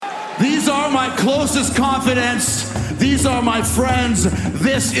are my closest confidants. These are my friends.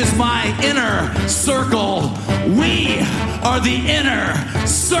 This is my inner circle. We are the inner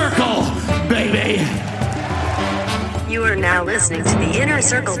circle, baby. You are now listening to the Inner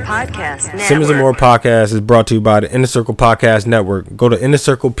Circle Podcast Network. Simmons and More Podcast is brought to you by the Inner Circle Podcast Network. Go to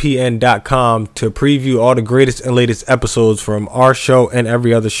innercirclepn.com to preview all the greatest and latest episodes from our show and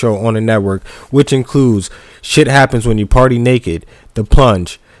every other show on the network, which includes Shit Happens When You Party Naked, The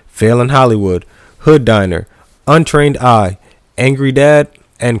Plunge, Fail in Hollywood, Hood Diner, Untrained Eye, Angry Dad,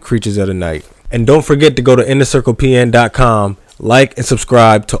 and Creatures of the Night. And don't forget to go to innercirclepn.com, like and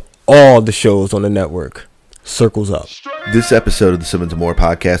subscribe to all the shows on the network. Circles up. This episode of the Simmons and More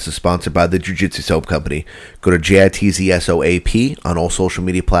Podcast is sponsored by the Jiu-Jitsu Soap Company. Go to JITZSOAP on all social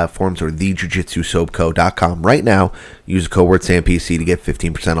media platforms or thejujitsusoapco.com right now. Use the code word SAMPC to get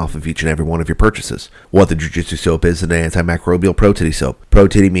 15% off of each and every one of your purchases. What the Jiu-Jitsu Soap is an antimicrobial pro titty soap. Pro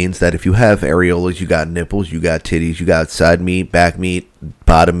titty means that if you have areolas, you got nipples, you got titties, you got side meat, back meat,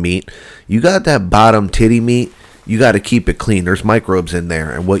 bottom meat, you got that bottom titty meat, you got to keep it clean. There's microbes in there,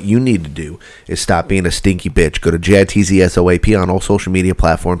 and what you need to do is stop being a stinky bitch. Go to JITZSOAP on all social media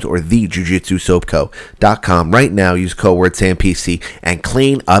platforms or thejujitsusoapco.com right now. Use code word SAMPC and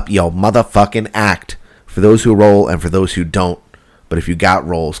clean up your motherfucking act. For those who roll and for those who don't. But if you got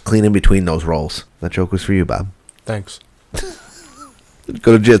rolls, clean in between those rolls. That joke was for you, Bob. Thanks.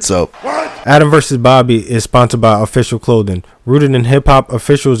 Go to Jit Soap. Adam vs. Bobby is sponsored by Official Clothing. Rooted in hip-hop,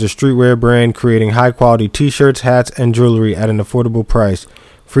 Official is a streetwear brand creating high-quality t-shirts, hats, and jewelry at an affordable price,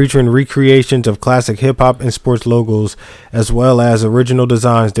 featuring recreations of classic hip-hop and sports logos, as well as original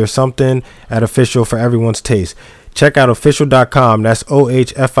designs. There's something at Official for everyone's taste. Check out official.com, that's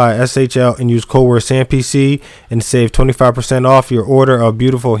OHFISHL, and use code word SAMPC and save 25% off your order of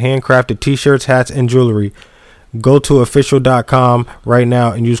beautiful handcrafted t-shirts, hats, and jewelry. Go to official.com right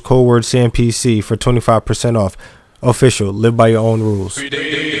now and use code word SAMPC for 25% off. Official, live by your own rules.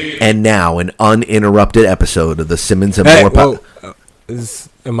 And now, an uninterrupted episode of the Simmons and More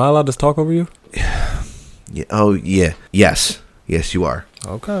Am I allowed to talk over you? Yeah, oh, yeah. Yes, you are.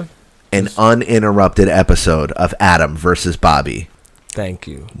 Okay. An uninterrupted episode of Adam versus Bobby. Thank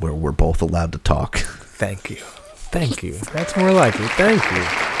you. Where we're both allowed to talk. Thank you. That's more like it. Thank you.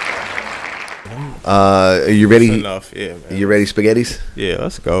 Are you ready? That's enough. Yeah, man. You ready, spaghettis? Yeah,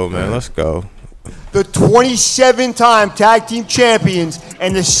 let's go, man. Let's go. The 27-time tag team champions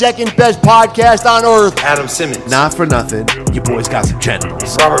and the second best podcast on earth. Adam Simmons. Not for nothing. Your boy's got some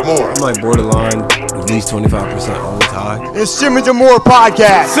genitals. Robert Moore. I'm like borderline, at least 25% always high. The Simmons and More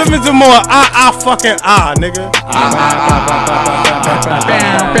Podcast. Simmons and More, fucking nigga.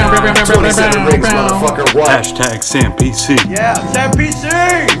 27 rings, motherfucker. What? Hashtag SAMPC. Yeah, SAMPC.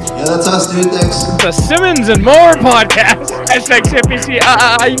 Yeah, that's us, dude. Thanks. The Simmons and More Podcast. Hashtag SAMPC.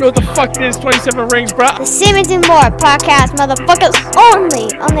 You know what the fuck it is? 27 rings, bro. The Simmons and More Podcast, motherfuckers,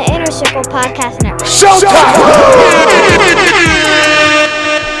 only on the Inner Circle Podcast Network. Showtime!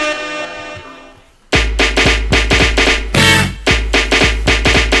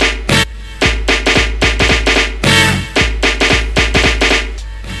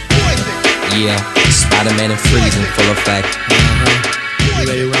 Yeah, Spider-Man and Freeze in full effect. You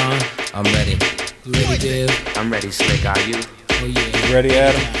ready, Ron? I'm ready. You ready, Dave? I'm ready, Slick. Are you? Oh, yeah. You ready,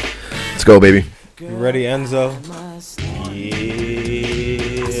 Adam? Let's go, baby. You ready, Enzo?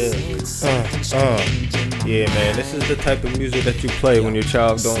 Yeah, man. This is the type of music that you play when your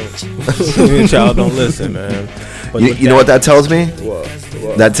child don't listen, man. But You know what that tells me? What?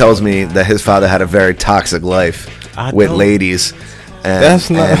 That tells me that his father had a very toxic life with ladies. And, That's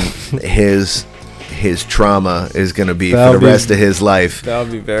not. And his trauma is going to be for the rest of his life. That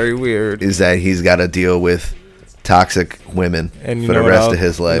would be very weird. Is that he's got to deal with toxic women for the rest of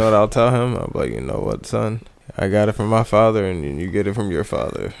his life. You know what I'll tell him? I'm like, you know what, son? I got it from my father, and you get it from your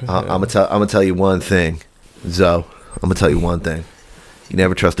father. I'm gonna tell you one thing, Zoe. I'm gonna tell you one thing. You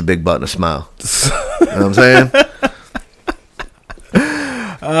never trust a big butt and a smile. You know what I'm saying?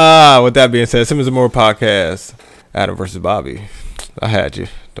 With that being said, Simmons and More Podcast, Adam versus Bobby. I had you.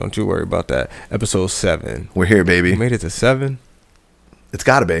 Don't you worry about that. Episode 7. We're here, baby. We made it to 7. It's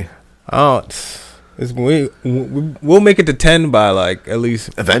gotta be. Oh, we'll make it to 10 by like at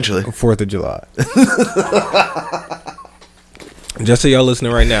least eventually 4th of July. Just so y'all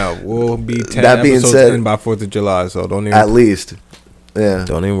listening right now, we'll be 10 episodes in by 4th of July. So don't even at least, yeah.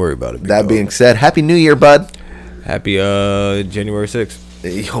 Don't even worry about it. That being said, Happy New Year, bud. Happy January 6th.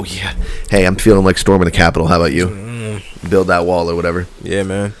 Oh yeah. Hey, I'm feeling like storming the Capitol. How about you? Build that wall or whatever. Yeah,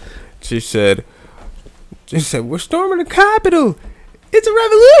 man. She said, we're storming the Capitol. It's a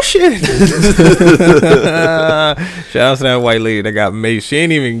revolution. Shout out to that white lady that got maced. She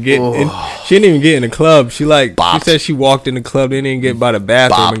ain't even get in the club. She said she walked in the club, didn't even get by the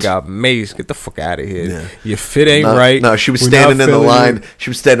bathroom and got maced. Get the fuck out of here. Yeah. Your fit ain't right. No, she was standing in the line. She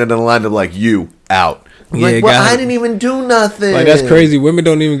was standing in the line to like, you out. Like, well, I didn't even do nothing. Like, that's crazy. Women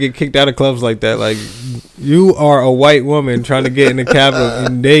don't even get kicked out of clubs like that. Like, you are a white woman trying to get in the Capitol,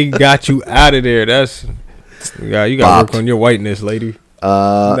 and they got you out of there. You got to work on your whiteness, lady.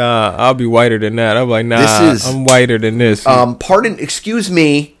 Nah, I'll be whiter than that. I'm like, I'm whiter than this. Pardon, excuse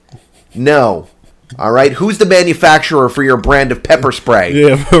me. No. All right, who's the manufacturer for your brand of pepper spray?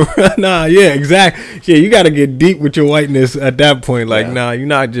 Yeah, exactly. Yeah, you got to get deep with your whiteness at that point. Like, you're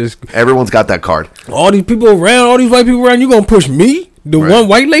not just. Everyone's got that card. All these people around, all these white people around, you gonna push me, the one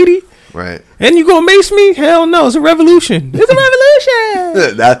white lady? Right. And you gonna mace me? Hell no, it's a revolution. It's a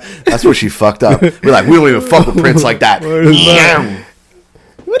revolution. That's where she fucked up. We're like, we don't even fuck with Prince like that. What do you mean?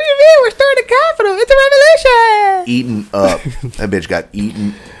 We're starting the Capitol. It's a revolution. Eaten up. That bitch got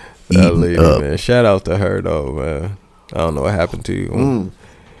eaten. That lady, man. Shout out to her though, man. I don't know what happened to you.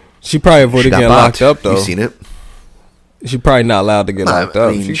 She probably avoided getting locked up though. You seen it? She probably not allowed to get locked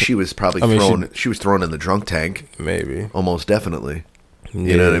up. I mean, she was probably thrown. She was thrown in the drunk tank. Maybe. Almost definitely.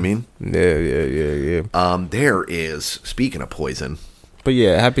 You know what I mean? Yeah. There is, speaking of poison. But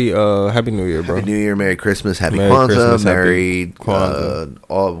yeah, happy New Year, bro. Happy New Year, Merry Christmas, Happy Kwanzaa, Merry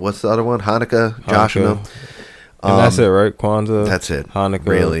Kwanzaa. What's the other one? Hanukkah, Joshua. And that's it, right? Kwanzaa. That's it. Hanukkah.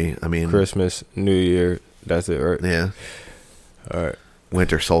 Really, I mean, Christmas, New Year. That's it, right? Yeah. All right.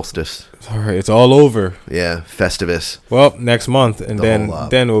 Winter solstice. All right, it's all over. Yeah, Festivus. Well, next month, and then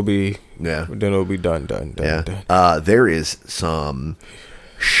we'll be then it'll be done. There is some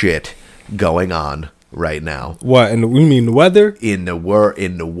shit going on right now. What? And we mean the weather in the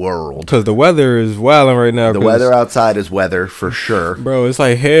world, because the weather is wilding right now. The weather outside is weather for sure, bro. It's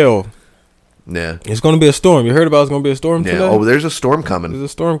like hell. Yeah, it's gonna be a storm. You heard about it's gonna be a storm today? Oh, there's a storm coming. There's a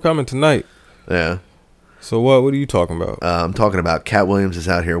storm coming tonight. Yeah. So what are you talking about? I'm talking about Cat Williams is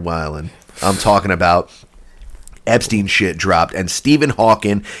out here wilding. I'm talking about Epstein shit dropped, and Stephen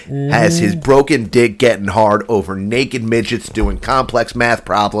Hawking has his broken dick getting hard over naked midgets doing complex math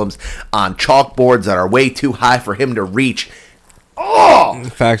problems on chalkboards that are way too high for him to reach. Oh, in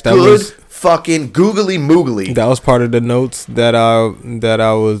fact, that good was fucking googly moogly. That was part of the notes that I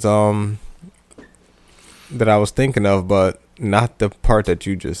was thinking of, but not the part that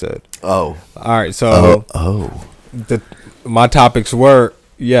you just said. Oh. All right, so my topics were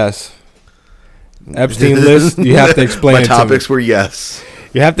yes. Epstein list, you have to explain it to me. My topics were yes.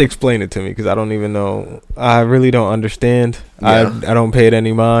 You have to explain it to me because I don't even know. I really don't understand. Yeah. I don't pay it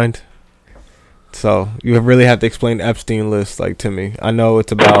any mind. So you really have to explain the Epstein list to me. I know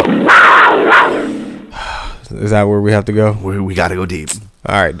it's about. Is that where we have to go? We got to go deep.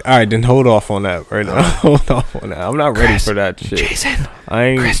 All right, then hold off on that right now. Hold off on that. I'm not ready for that shit. Jason.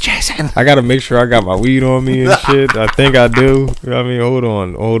 Jason. I got to make sure I got my weed on me and shit. I think I do. You know what I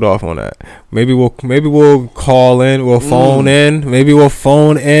mean? Hold off on that. Maybe we'll call in, we'll phone in. Maybe we'll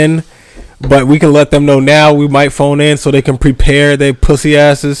phone in, but we can let them know now we might phone in so they can prepare their pussy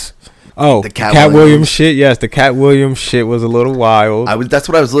asses. Oh, the Cat Williams shit. Yes, the Cat Williams shit was a little wild. That's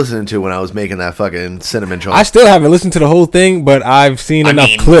what I was listening to when I was making that fucking cinnamon joint. I still haven't listened to the whole thing, but I've seen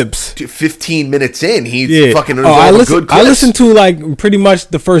enough clips. 15 minutes in, he's fucking. I listened to pretty much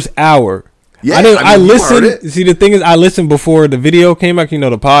the first hour. Yeah, I listened. See, the thing is, I listened before the video came out.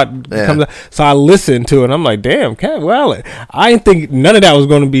 The pod comes out, so I listened to it. And I'm like, damn, Cat. Well, I didn't think none of that was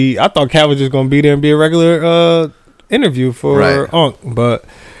going to be. I thought Cat was just going to be there and be a regular interview for Unc, but.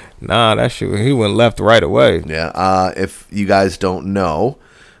 Nah, that shit, he went left right away. Yeah, if you guys don't know,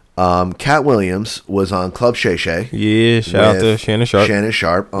 Cat Williams was on Club Shay Shay. Yeah, shout out to Shannon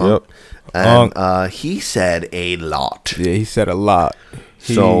Sharp. Yep. And he said a lot. Yeah, he said a lot.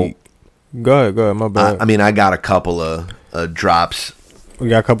 So, go ahead, my bad. I mean, I got a couple of drops. We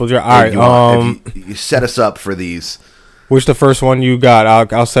got a couple of drops. All right, you set us up for these. Which the first one you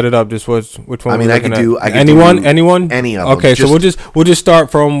got? I'll set it up. Just which one? I mean, I could do anyone. Any of them. Okay, so we'll just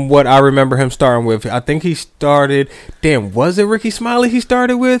start from what I remember him starting with. I think he started. Damn, was it Ricky Smiley? He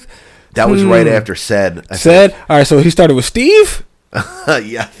started with. That was right after Said. All right, so he started with Steve.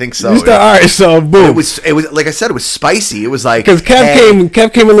 Yeah, I think so. All right, so boom. It was like I said, it was spicy. It was like because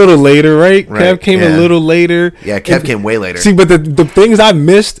Kev came a little later, right? Kev came a little later. Yeah, Kev came way later. See, but the things I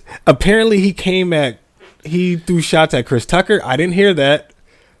missed. Apparently, he threw shots at Chris Tucker. I didn't hear that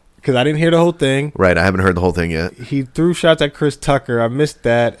because I didn't hear the whole thing. Right, I haven't heard the whole thing yet. He threw shots at Chris Tucker. I missed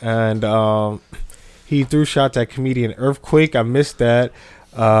that. And he threw shots at comedian Earthquake. I missed that.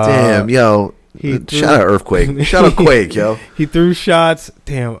 Damn, yo. Shout out Earthquake. Shout out Quake, yo. He threw shots.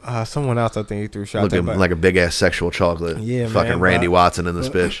 Damn, someone else I think he threw shots. Looking like a big ass sexual chocolate. Yeah, fucking man, Randy Watson in this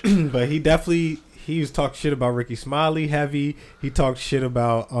bitch. But he was talking shit about Ricky Smiley heavy. He talked shit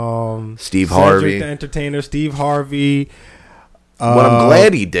about Steve Cedric Harvey, the Entertainer, Steve Harvey. What I'm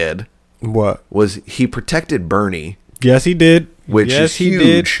glad he did was he protected Bernie. Yes, he did. Which is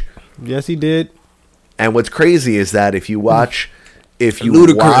huge. Yes, he did. And what's crazy is that if you watch,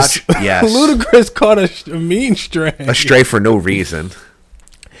 Ludacris. Yes, Ludacris caught a mean stray. A stray for no reason.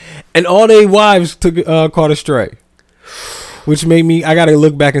 And all their wives caught a stray. Which made me, I gotta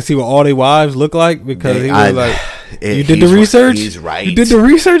look back and see what all their wives look like because he was like, you did the research? He's right. You did the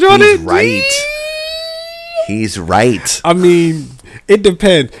research on it? He's right. He's right. I mean, it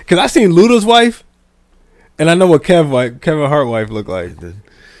depends. Because I seen Luda's wife, and I know what Kevin Hart's wife look like.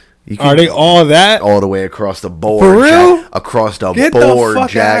 Are they all that? All the way across the board. For real? Jack. Across the Get board, the fuck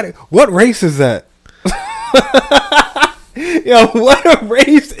Jack. out of, what race is that? Yo, what a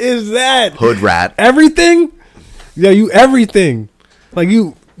race is that? Hood rat. Everything? Yeah, you everything. Like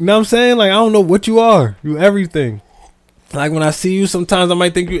you know what I'm saying? Like I don't know what you are. You everything. Like when I see you sometimes I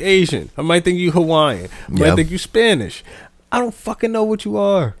might think you Asian. I might think you Hawaiian. I might think you Spanish. I don't fucking know what you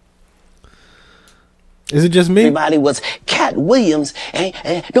are. Is it just me? Everybody was Cat Williams, and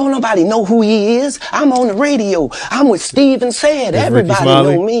don't nobody know who he is. I'm on the radio. I'm with Steve and Said. Everybody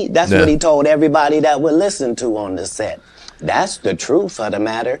know me. That's what he told everybody that would listen to on the set. That's the truth of the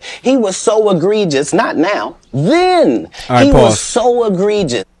matter. He was so egregious, not now, then. Right, he pause. was so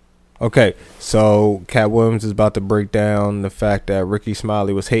egregious. Okay, so Cat Williams is about to break down the fact that Ricky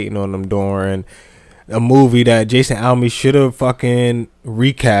Smiley was hating on him during a movie that Jason Alme should have fucking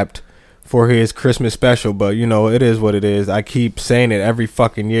recapped for his Christmas special, but you know, it is what it is. I keep saying it every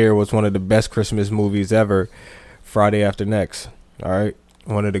fucking year. Was one of the best Christmas movies ever. Friday After Next. All right,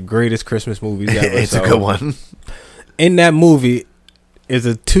 one of the greatest Christmas movies ever. It's a good one. In that movie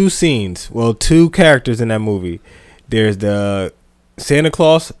is two characters in that movie. There's the Santa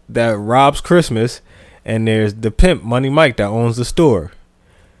Claus that robs Christmas, and there's the pimp Money Mike that owns the store.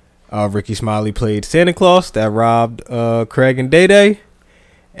 Ricky Smiley played Santa Claus that robbed Craig and Day Day.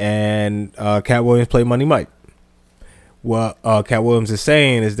 And Cat Williams played Money Mike. What Cat Williams is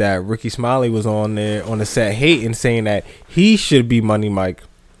saying is that Ricky Smiley was on the set hating, saying that he should be Money Mike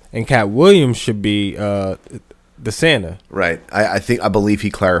and Cat Williams should be the Santa. Right. I believe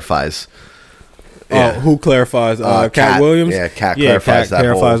he clarifies. Who clarifies? Cat Williams. Yeah, Cat clarifies that.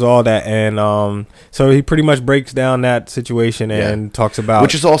 Clarifies all that, and so he pretty much breaks down that situation and talks about,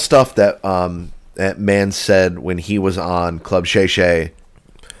 which is all stuff that that man said when he was on Club Shay Shay.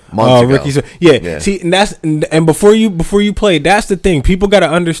 Ricky, see, and before you play, that's the thing. People got to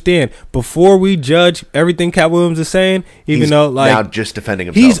understand before we judge everything Cat Williams is saying. Even though, like, now just defending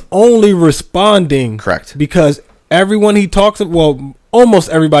himself, he's only responding correct because everyone he talks, almost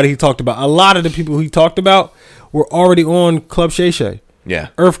everybody he talked about, a lot of the people he talked about were already on Club Shay Shay. Yeah,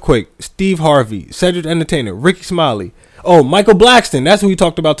 Earthquake, Steve Harvey, Cedric the Entertainer, Ricky Smiley. Oh, Michael Blackston, that's who he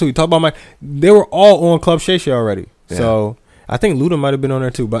talked about too. He talked about Mike. They were all on Club Shay Shay already. Yeah. So. I think Luda might have been on there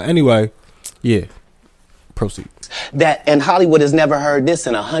too, but anyway, yeah. Proceed. And Hollywood has never heard this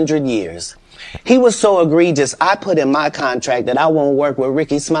in 100 years. He was so egregious, I put in my contract that I won't work with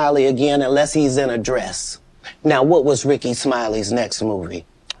Ricky Smiley again unless he's in a dress. Now, what was Ricky Smiley's next movie?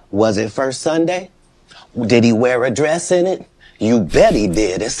 Was it First Sunday? Did he wear a dress in it? You bet he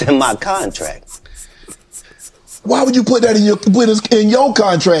did. It's in my contract. Why would you put that in your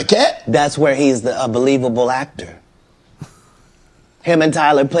contract, Cat? That's where he's a believable actor. Him and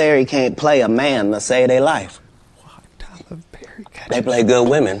Tyler Perry can't play a man to save their life. They play good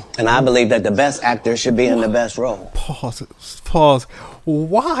women, and I believe that the best actor should be in the best role. Pause.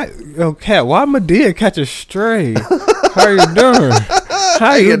 Why? Okay, why Madea catch a stray? How you doing?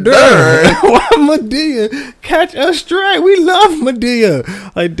 How you doing? Why Madea catch a stray? We love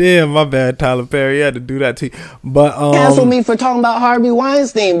Madea. Like, damn, my bad, Tyler Perry. You had to do that to you. But canceled me for talking about Harvey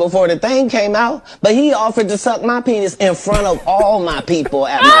Weinstein before the thing came out, but he offered to suck my penis in front of all my people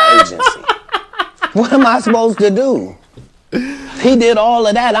at my agency. What am I supposed to do? He did all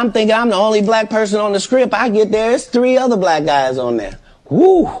of that. I'm thinking I'm the only black person on the script. I get there, it's 3 other black guys on there.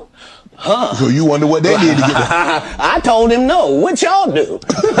 Woo. Huh. So you wonder what they did to get there? I told him no. What y'all do?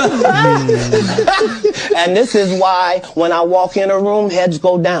 And this is why when I walk in a room, heads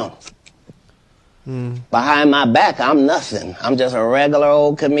go down. Behind my back, I'm nothing. I'm just a regular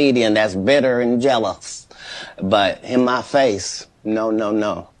old comedian that's bitter and jealous. But in my face,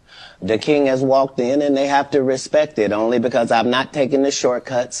 no. The king has walked in and they have to respect it only because I've not taken the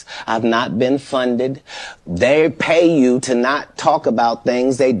shortcuts. I've not been funded. They pay you to not talk about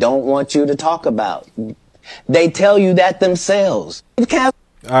things they don't want you to talk about. They tell you that themselves.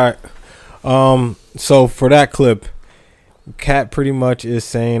 All right. So for that clip, Cat pretty much is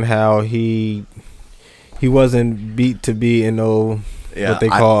saying how he wasn't beat to be in what they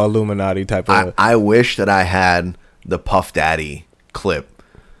call Illuminati type of. I wish that I had the Puff Daddy clip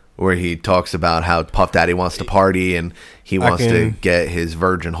where he talks about how Puff Daddy wants to party and he wants to get his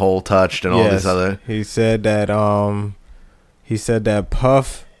virgin hole touched and all this other. He said that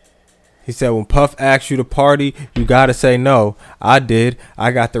Puff. He said when Puff asks you to party, you gotta say no. I did.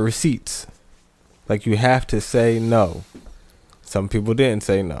 I got the receipts. Like, you have to say no. Some people didn't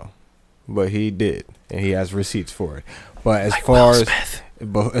say no, but he did, and he has receipts for it. But as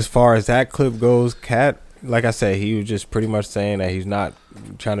far as that clip goes, Cat, like I said, he was just pretty much saying that he's not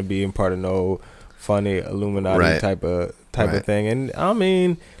trying to be in part of no funny Illuminati type of thing. And I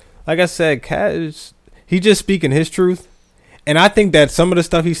mean, like I said, Cat he's just speaking his truth. And I think that some of the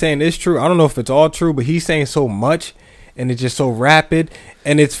stuff he's saying is true. I don't know if it's all true, but he's saying so much and it's just so rapid.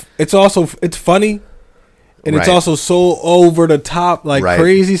 And it's funny. And it's also so over the top, like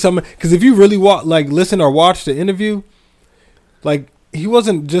crazy. Because if you really listen or watch the interview, like, he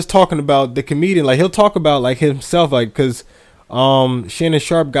wasn't just talking about the comedian. Like, he'll talk about like himself, like, because Shannon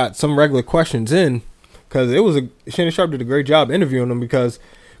Sharp got some regular questions in, because Shannon Sharp did a great job interviewing him, because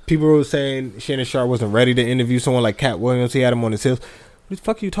people were saying Shannon Sharp wasn't ready to interview someone like Cat Williams. He had him on his heels. What the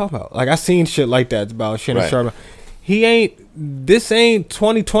fuck are you talking about? Like, I seen shit like that about Shannon Sharp. This ain't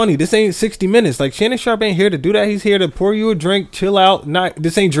 2020. This ain't 60 Minutes. Like, Shannon Sharp ain't here to do that. He's here to pour you a drink, chill out.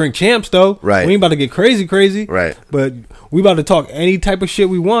 This ain't Drink Champs, though. Right. We ain't about to get crazy. Right. But we about to talk any type of shit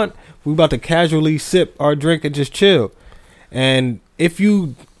we want. We about to casually sip our drink and just chill. And if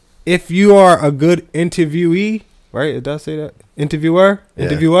you are a good interviewee, right? Did I say that? Interviewer? Yeah.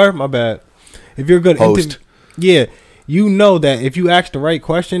 Interviewer? My bad. If you're a good host. You know that if you ask the right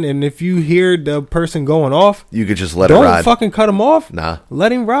question and if you hear the person going off, you could just let it ride. Don't fucking cut him off. Nah.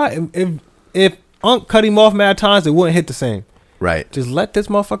 Let him ride. If Unc cut him off mad times, it wouldn't hit the same. Right. Just let this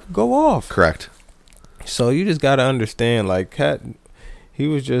motherfucker go off. Correct. So you just got to understand, like, Cat, he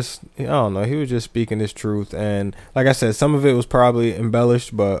was just speaking his truth. And like I said, some of it was probably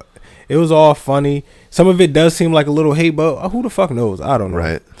embellished, but it was all funny. Some of it does seem like a little hate, but who the fuck knows? I don't know.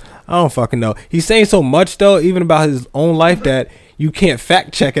 Right. I don't fucking know. He's saying so much, though, even about his own life, that you can't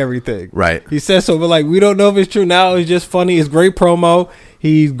fact check everything. Right. He says so, but like, we don't know if it's true now. It's just funny. It's great promo.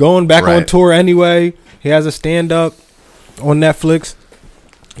 He's going back on tour anyway. He has a stand up on Netflix.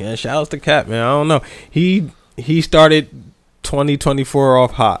 Yeah, shout outs to Cat, man. I don't know. He started 2024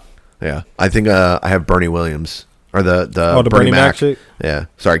 off hot. Yeah. I think I have Bernie Williams. Or the Bernie Mac chick? Yeah.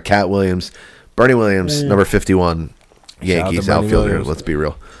 Sorry, Cat Williams. Bernie Williams, number 51. Yankees outfielder. Williams. Let's be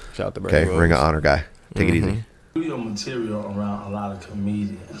real. Shout out to Bernie Williams. Ring of honor guy. Take it easy. Do your material around a lot of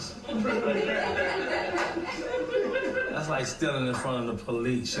comedians. That's like stealing in front of the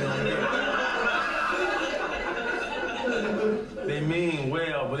police. You know what I mean? They mean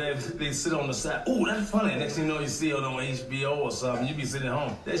well, but they sit on the side. Ooh, that's funny. Next thing you know, you see it on HBO or something. You be sitting at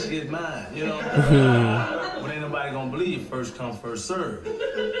home. That shit mine, you know? But ain't nobody gonna believe first come, first serve.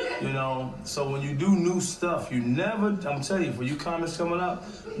 You know? So when you do new stuff, you never, I'm telling you, for you comics coming up,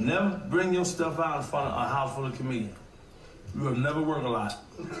 never bring your stuff out in front of a house full of comedians. You will never work a lot.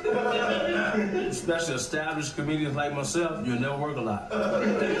 Especially established comedians like myself, you'll never work a lot.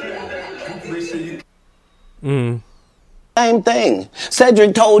 Make sure you... Same thing.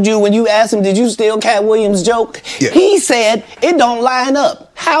 Cedric told you when you asked him, did you steal Cat Williams' joke? Yeah. He said, it don't line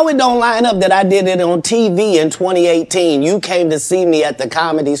up. How it don't line up that I did it on TV in 2018? You came to see me at the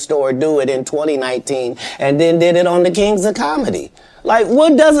Comedy Store do it in 2019 and then did it on the Kings of Comedy. Like,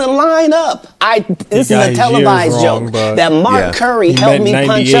 what doesn't line up? This is a televised joke that Mark Curry helped me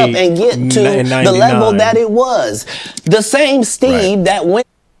punch up and get to the level that it was. The same Steve that went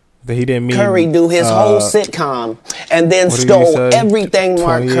But he didn't mean Curry do his whole sitcom and then stole everything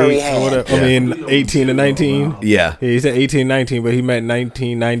Mark Curry had. I mean, 18 to 19. Yeah. He said 18 19, but he meant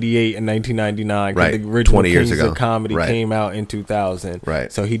 1998 and 1999. Right. The original 20 years Kings ago. of Comedy came out in 2000.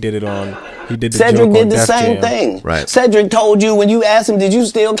 Right. So he did it on. He did the Cedric joke did on the Def same Jam. thing. Right. Cedric told you when you asked him, did you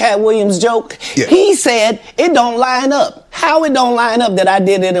steal Cat Williams' joke? Yeah. He said it don't line up. How it don't line up that I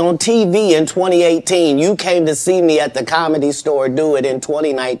did it on TV in 2018? You came to see me at the Comedy Store do it in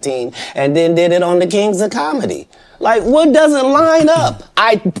 2019 and then did it on the Kings of Comedy. Like, what doesn't line up?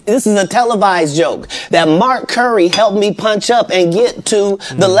 This is a televised joke that Mark Curry helped me punch up and get to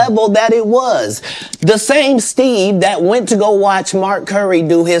the level that it was. The same Steve that went to go watch Mark Curry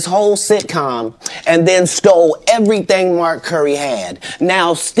do his whole sitcom and then stole everything Mark Curry had.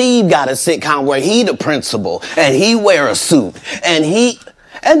 Now Steve got a sitcom where he the principal and he wear a suit and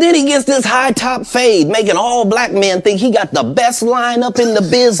then he gets this high top fade, making all black men think he got the best lineup in the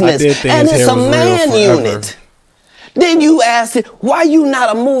business. And it's a man unit. Then you asked it, why you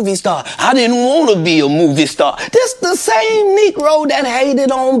not a movie star? I didn't want to be a movie star. This the same Negro that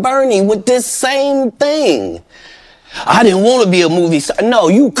hated on Bernie with this same thing. I didn't want to be a movie star. No,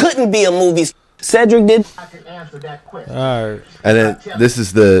 you couldn't be a movie star. Cedric did. All right. And then this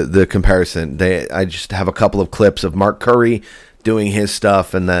is the comparison. I just have a couple of clips of Mark Curry doing his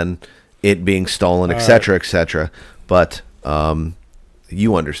stuff and then it being stolen, etc., etc. But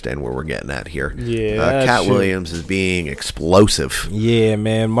you understand where we're getting at here. Yeah. Cat Williams is being explosive. Yeah,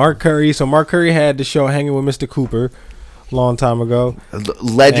 man. Mark Curry. So Mark Curry had the show Hanging with Mr. Cooper a long time ago.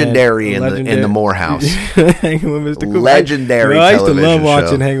 Legendary in the Morehouse. Hanging with Mr. Cooper. Legendary. I used to love show.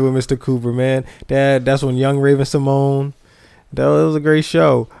 watching Hanging with Mr. Cooper, man. That's when Young Raven Simone. That was a great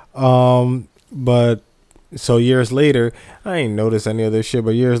show. But so years later, I ain't noticed any of this shit,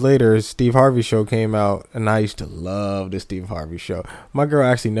 but years later, Steve Harvey show came out, and I used to love the Steve Harvey show. My girl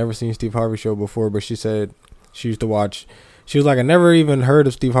actually never seen Steve Harvey show before, but she said she used to watch. She was like, I never even heard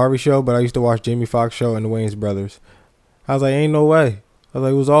of Steve Harvey show, but I used to watch Jamie Foxx show and the Wayans Brothers. I was like, ain't no way. I was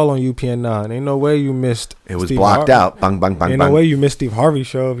like, it was all on UPN 9. Ain't no way you missed. It was blocked out. Bang, bang, bang, Ain't bang. no way you missed Steve Harvey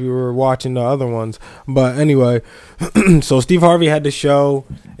show if you were watching the other ones. But anyway, so Steve Harvey had the show.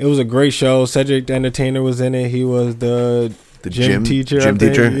 It was a great show. Cedric the Entertainer was in it. He was the gym teacher. Gym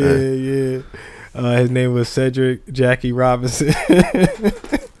teacher? Yeah. His name was Cedric Jackie Robinson.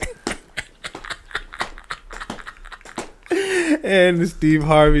 And Steve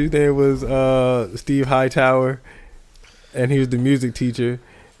Harvey's name was Steve Hightower. And he was the music teacher,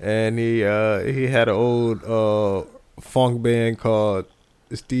 and he had an old funk band called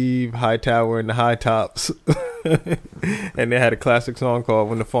Steve Hightower and the High Tops, and they had a classic song called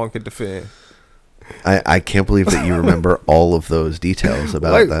 "When the Funk Hit the Fan." I can't believe that you remember all of those details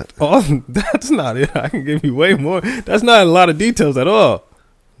about that. That's not it. I can give you way more. That's not a lot of details at all.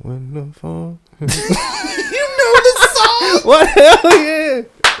 When the funk. You know the song? What hell yeah.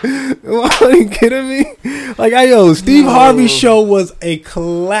 Are you kidding me? Steve Harvey show was a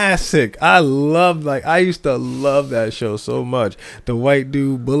classic. I used to love that show so much. The white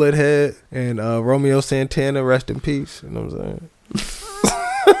dude, Bullethead, and Romeo Santana, rest in peace. You know what I'm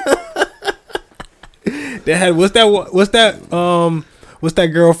saying? They had what's that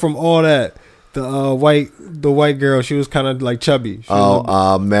girl from All That? The white girl. She was kind of like chubby.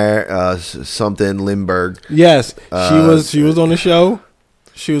 Something Lindbergh. Yes, she was on the show.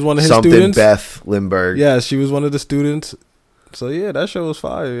 She was one of his students. Beth Lindbergh. Yeah, she was one of the students. So yeah, that show was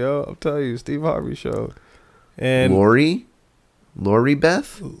fire, yo. I'm telling you, Steve Harvey show. And Lori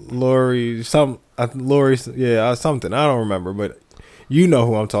Beth? Something. I don't remember, but you know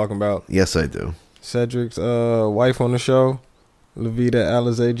who I'm talking about. Yes, I do. Cedric's wife on the show, Levita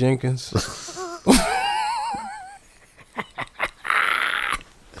Alizé Jenkins.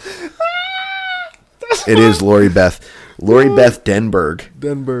 It is Lori Beth. Lori Beth Denberg.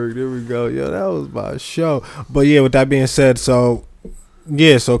 There we go. Yo, that was my show. But yeah, with that being said, so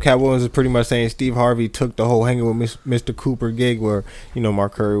Cat Williams is pretty much saying Steve Harvey took the whole Hanging with Mr. Cooper gig where,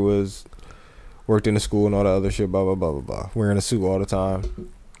 Mark Curry worked in the school and all the other shit, blah, blah, blah, blah, blah, wearing a suit all the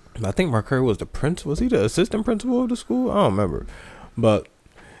time. I think Mark Curry was the principal. Was he the assistant principal of the school? I don't remember. But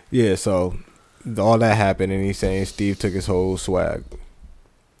yeah, so all that happened, and he's saying Steve took his whole swag.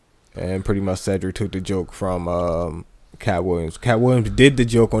 And pretty much Cedric took the joke from Cat Williams. Cat Williams did the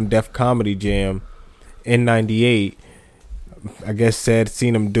joke on Def Comedy Jam in 98. I guess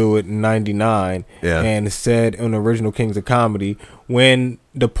seen him do it in 99. Yeah. And said on the original Kings of Comedy,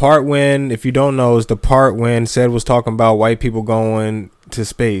 if you don't know, is the part when Ced was talking about white people going to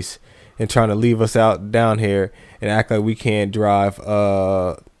space and trying to leave us out down here and act like we can't drive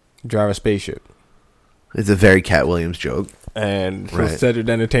a spaceship. It's a very Cat Williams joke. And Cedric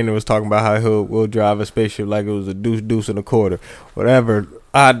the Entertainer was talking about how we'll drive a spaceship like it was a deuce and a quarter, whatever.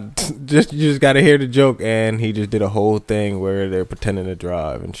 You just got to hear the joke, and he just did a whole thing where they're pretending to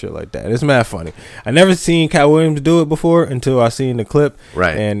drive and shit like that. It's mad funny. I never seen Cat Williams do it before until I seen the clip,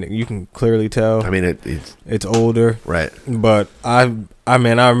 right? And you can clearly tell. I mean, it's older, right? But I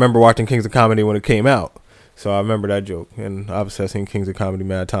remember watching Kings of Comedy when it came out, so I remember that joke, and obviously I've seen Kings of Comedy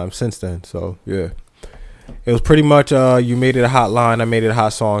mad times since then. So yeah. It was pretty much you made it a hot line, I made it a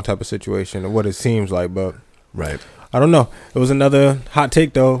hot song type of situation, what it seems like, but Right. I don't know. It was another hot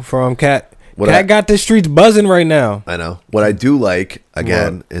take though from Cat. What Cat got the streets buzzing right now. I know. What I do like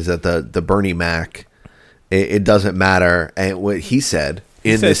again is that the Bernie Mac, it doesn't matter. And what he said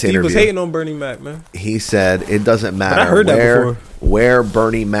this Steve interview, was hating on Bernie Mac, man. he said it doesn't matter I heard that where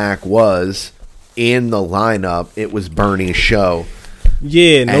Bernie Mac was in the lineup. It was Bernie's show.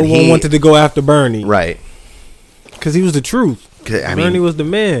 Yeah, no one wanted to go after Bernie, right? Because he was the truth. Bernie was the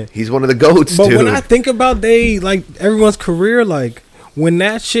man. He's one of the goats, but dude. When I think about everyone's career, like when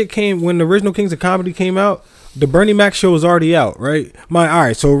that shit came, when the original Kings of Comedy came out, the Bernie Mac show was already out, right? All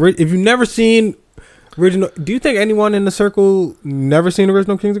right. So if you've never seen original, do you think anyone in the circle never seen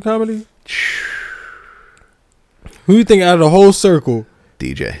original Kings of Comedy? Who you think out of the whole circle?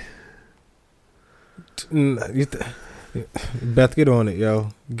 DJ. Beth, get on it, yo.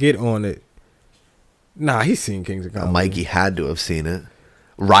 Get on it. Nah, he's seen Kings of Comedy. Mikey had to have seen it.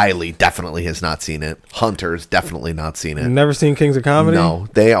 Riley definitely has not seen it. Hunter's definitely not seen it. Never seen Kings of Comedy? No,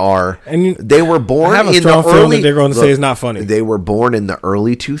 they are. And they were born. I have a strong feeling that they're going to say it's not funny. They were born in the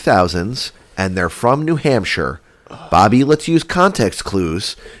early 2000s, and they're from New Hampshire. Bobby, let's use context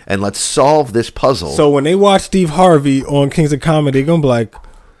clues and let's solve this puzzle. So when they watch Steve Harvey on Kings of Comedy, they're gonna be like,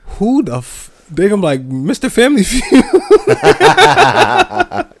 "Who the?" They're gonna be like, "Mr. Family Feud."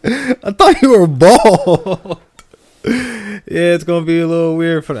 I thought you were bald. Yeah, it's gonna be a little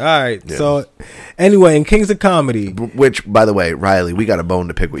weird for. All right, yeah. So anyway, in Kings of Comedy, which, by the way, Riley, we got a bone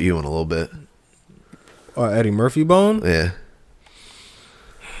to pick with you in a little bit. Eddie Murphy bone. Yeah.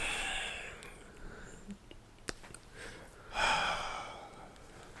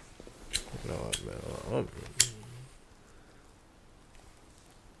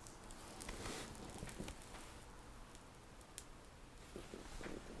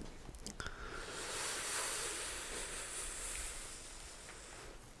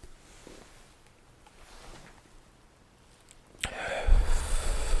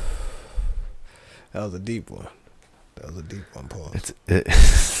 That was a deep one. Paul.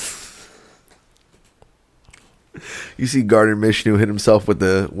 You see Gardner Minshew hit himself with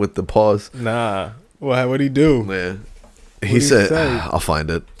the pause. Nah. What'd he do? Yeah. He said, "I'll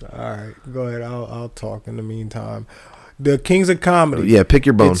find it." All right, go ahead. I'll talk in the meantime. The Kings of Comedy. Yeah, pick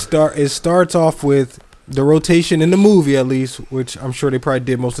your bone. It starts off with the rotation in the movie, at least, which I'm sure they probably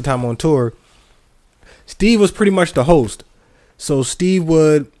did most of the time on tour. Steve was pretty much the host, so Steve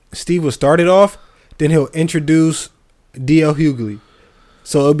would start it off. Then he'll introduce D.L. Hughley.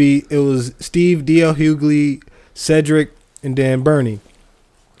 So it was Steve, D.L. Hughley, Cedric, and then Bernie.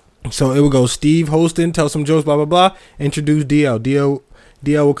 So it would go Steve hosting, tell some jokes, blah, blah, blah, introduce D.L. D.L.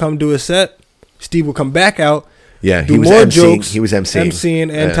 will come do his set. Steve will come back out. Yeah, do more jokes. He was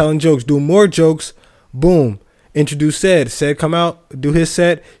emceeing and telling jokes. Do more jokes. Boom. Introduce Ced. Ced come out, do his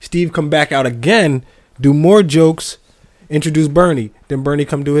set. Steve come back out again, do more jokes. Introduce Bernie. Then Bernie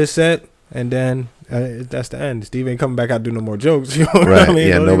come do his set. And then that's the end. Steve ain't coming back out do no more jokes. You know what I mean?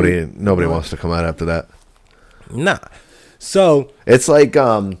 Yeah, nobody wants to come out after that. Nah. So it's like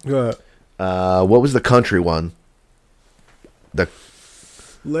what was the country one? The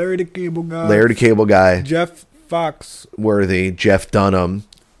Larry the Cable Guy. Jeff Foxworthy, Jeff Dunham,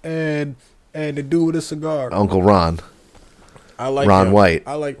 and the dude with a cigar. Uncle Ron. I like Ron White.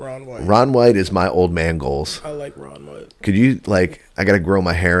 I like Ron White. Ron White is my old man goals. I like Ron White. Could you I gotta grow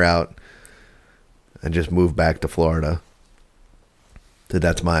my hair out and just move back to Florida.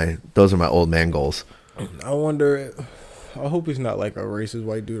 Those are my old man goals. I wonder. I hope he's not like a racist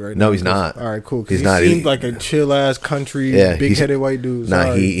white dude right now. No, he's not. All right, cool. He's he not. Seemed like a chill ass country, big headed white dude.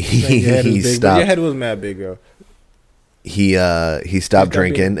 Nah, he stopped. Your head was mad big, yo. He stopped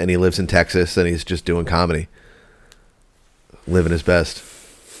drinking and he lives in Texas and he's just doing comedy, living his best,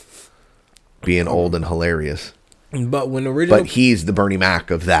 being old and hilarious. But he's the Bernie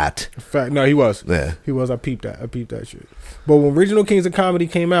Mac of that. Fact, no, he was. Yeah, he was. I peeped that shit. But when Original Kings of Comedy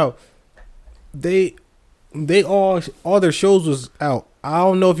came out, they all their shows was out. I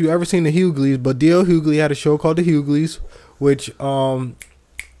don't know if you ever seen the Hughleys, but D.L. Hughley had a show called the Hughleys, which Mr.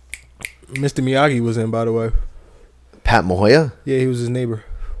 Miyagi was in, by the way. Pat Mahoya? Yeah, he was his neighbor.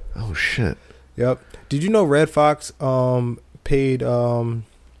 Oh shit. Yep. Did you know Red Fox paid Mr.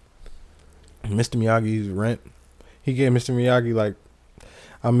 Miyagi's rent? He gave Mr. Miyagi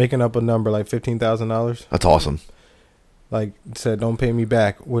I'm making up a number, $15,000. That's awesome. Said, don't pay me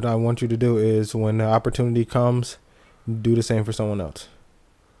back. What I want you to do is when the opportunity comes, do the same for someone else.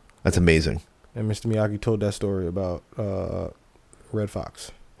 That's amazing. And Mr. Miyagi told that story about Red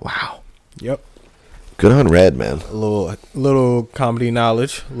Fox. Wow. Yep. Good on Red, man. A little comedy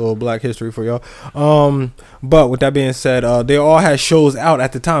knowledge, a little black history for y'all. But with that being said, they all had shows out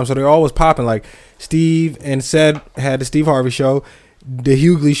at the time, so they all was popping. Like Steve and Ced had the Steve Harvey show, the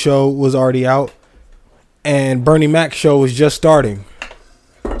Hughley show was already out, and Bernie Mac show was just starting.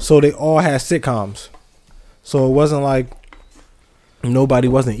 So they all had sitcoms. So it wasn't like nobody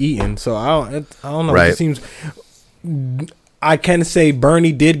wasn't eating. So I don't know. Right. It seems I can say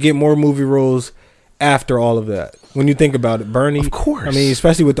Bernie did get more movie roles after all of that. When you think about it, Bernie, of course. I mean,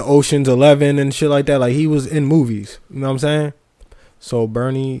 especially with the Ocean's 11 and shit like that, like he was in movies. You know what I'm saying? So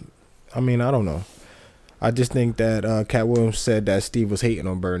Bernie, I mean, I don't know. I just think that Cat Williams said that Steve was hating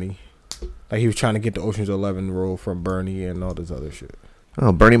on Bernie. Like he was trying to get the Ocean's 11 role from Bernie and all this other shit.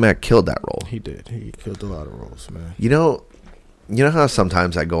 Oh, Bernie Mac killed that role. He did. He killed a lot of roles, man. You know how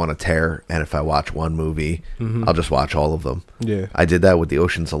sometimes I go on a tear, and if I watch one movie, I'll just watch all of them. Yeah. I did that with the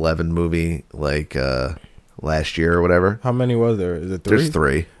Ocean's 11 movie, like last year or whatever. How many was there? Is it 3? There's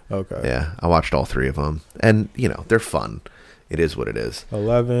 3. Okay. Yeah, I watched all 3 of them, and they're fun. It is what it is.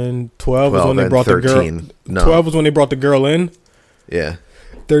 11, 12 was when they brought 13. the girl. 12 was when they brought the girl in. Yeah.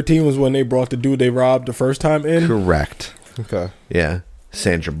 13 was when they brought the dude they robbed the first time in. Correct. Okay. Yeah.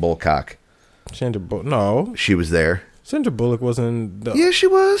 Sandra Bullock. No. She was there. Sandra Bullock wasn't. Yeah, she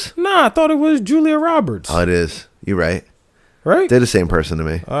was. Nah, I thought it was Julia Roberts. Oh, it is. You're right. Right? They're the same person to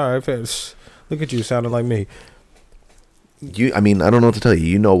me. All right. Look at you sounding like me. I mean, I don't know what to tell you.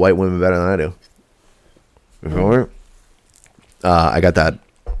 You know white women better than I do. Before? I got that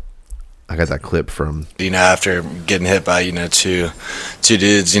clip from... after getting hit by, two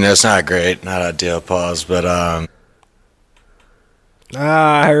dudes, it's not great, not ideal, pause, but,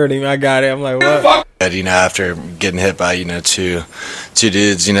 I heard him. I got it. I'm like, what? After getting hit by, two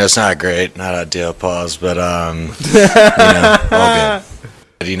dudes, it's not great, not ideal, pause, but, all good.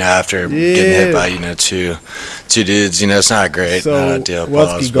 After getting hit by, two dudes, it's not great, so, not ideal,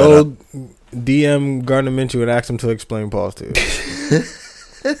 pause, go DM Gardner Minshew and ask him to explain pause to you.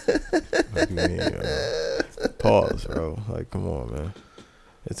 Pause, bro. Like, come on, man.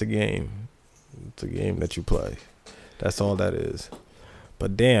 It's a game. It's a game that you play. That's all that is.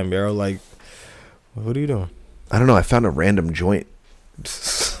 But damn, bro, like, what are you doing? I don't know. I found a random joint.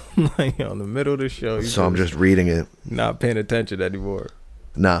 Like on the middle of the show. So I'm just reading it. Not paying attention anymore.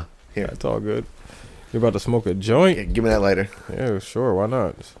 Nah. Here. That's all good. You're about to smoke a joint? Yeah, give me that lighter. Yeah, sure. Why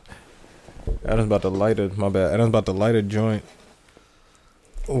not? Adam's about to light it. My bad. Adam's about to light a joint.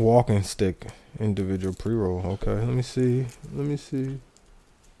 Walking stick. Individual pre-roll. Okay, let me see.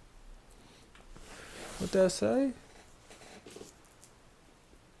 What that say?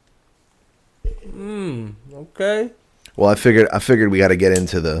 Okay. Well, I figured we got to get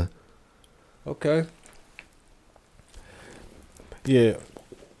into the... Okay. Yeah.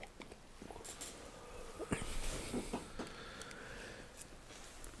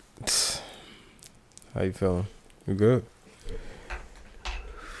 How you feeling? You good?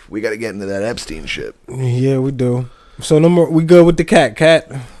 We got to get into that Epstein shit. Yeah, we do. So no more. We good with the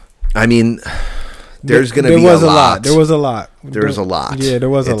cat? I mean, there's going to be a lot. There was a lot. There's a lot. Yeah, there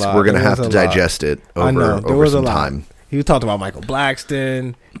was a lot. We're going to have to digest it over some time. He talked about Michael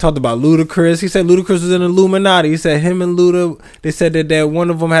Blackson. He talked about Ludacris. He said Ludacris was in Illuminati. He said him and Luda, they said that one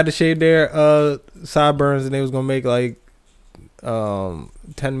of them had to shave their sideburns and they was going to make like $10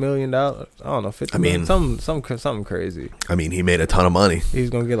 million. I don't know, 50 million, something crazy. I mean, he made a ton of money. He's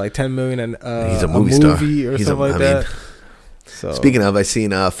going to get like $10 million and he's a movie star or something like that. So, speaking of, I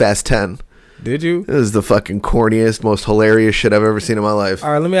seen Fast 10. Did you? It was the fucking corniest, most hilarious shit I've ever seen in my life.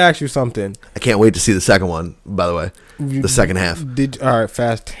 All right, let me ask you something. I can't wait to see the second one, by the way. The second half. All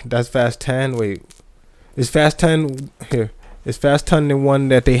right, that's Fast 10. Wait. Is Fast 10 here? Is Fast 10 the one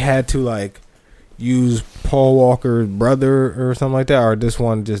that they had to like use Paul Walker's brother or something like that, or this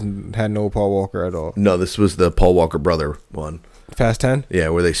one just had no Paul Walker at all? No, this was the Paul Walker brother one. Fast 10? Yeah,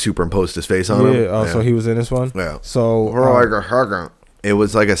 where they superimposed his face on him. Oh, yeah. So he was in this one? Yeah. So it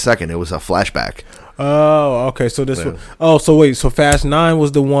was like a second. It was a flashback. Oh, okay. So this one. Oh, so wait. So Fast 9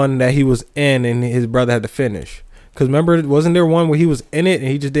 was the one that he was in and his brother had to finish. Because remember, wasn't there one where he was in it and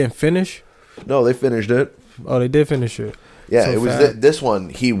he just didn't finish? No, they finished it. Oh, they did finish it. Yeah, so it was this one.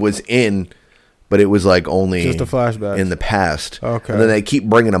 He was in, but it was like only just a flashback in the past. Okay. And then they keep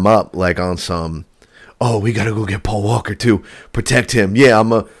bringing him up like on some, oh, we got to go get Paul Walker too. Protect him. Yeah, I'm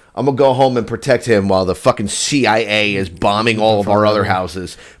going to go home and protect him while the fucking CIA is bombing all of our other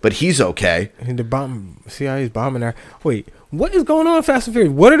houses. But he's okay. And the CIA's bombing there. Wait, what is going on in Fast and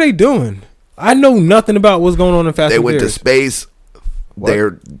Furious? What are they doing? I know nothing about what's going on in Fast and Furious. They went to space. What?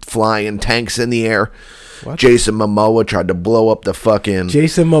 They're flying tanks in the air. What? Jason Momoa tried to blow up the fucking.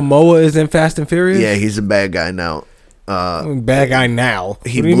 Jason Momoa is in Fast and Furious? Yeah, he's a bad guy now. Bad guy now.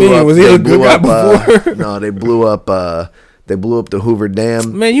 He what do you blew mean? up, Was he a good guy before? No, they blew up the Hoover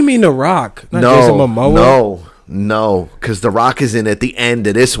Dam. Man, you mean The Rock? Not Jason Momoa? No, because The Rock is in at the end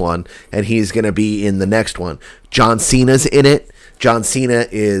of this one, and he's gonna be in the next one. John Cena's in it. John Cena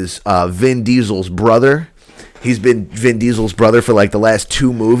is Vin Diesel's brother. He's been Vin Diesel's brother for like the last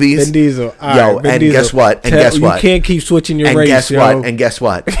 2 movies. Vin Diesel. Guess what? You can't keep switching your race, And guess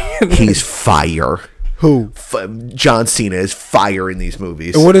what? He's fire. Who? John Cena is fire in these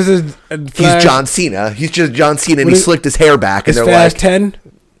movies. And what is his? He's John Cena. He's just John Cena, and he slicked his hair back. And they're Fast like 10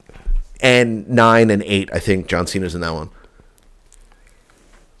 and 9 and 8. I think John Cena's in that one.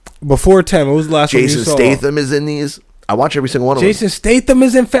 Before 10, what was the last one you saw? Jason Statham is in these. I watch every single one of them. Jason Statham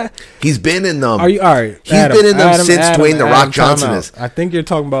is in Fast. He's been in them. Are you all right? He's been in them since Dwayne The Rock Johnson is. I think you're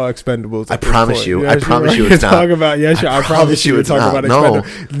talking about Expendables. I promise you. I promise you you're it's not. Talking about, yes, I promise you. You're talking about No.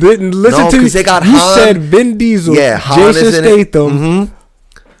 Expendables. Listen to they got you Han. said Vin Diesel, Han Jason is in Statham,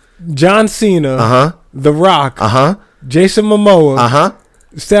 John Cena, The Rock, Jason Momoa.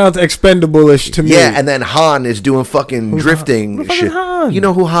 Sounds Expendable-ish to me. Yeah, and then Han is doing fucking drifting shit. Han? You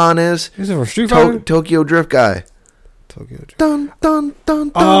know who Han is? He's from Street Fighter? Tokyo Drift guy. Tokyo Drift. Dun, dun,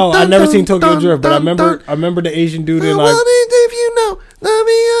 dun, oh, dun, I never dun, seen Tokyo dun, Drift, but dun, I remember the Asian dude in I like. want it if you know, let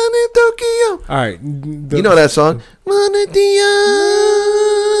me on in Tokyo. All right, you know that song? Want it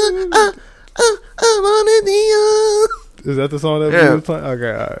Is that the song that we was playing?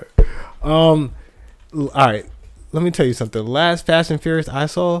 Okay, all right. Let me tell you something. The last Fast and Furious I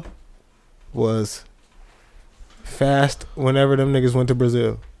saw was Fast whenever them niggas went to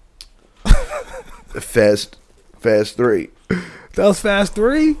Brazil. Fast 3. That was Fast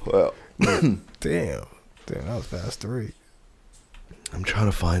 3? Well, damn, that was Fast 3. I'm trying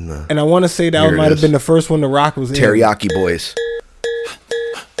to find the. And I want to say that might have been the first one The Rock was in. Teriyaki Boys.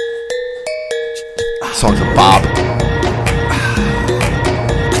 Song's a bop.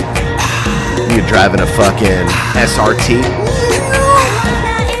 You're driving a fucking SRT.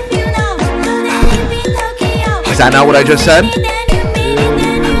 Is that not what I just said?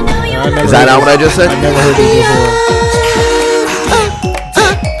 Is that not what I just said? I never heard this before.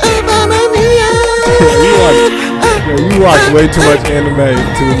 You watch way too much anime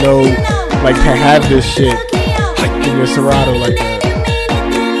to know, like, to have this shit in your Serato like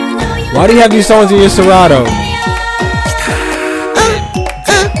that. Why do you have these songs in your Serato?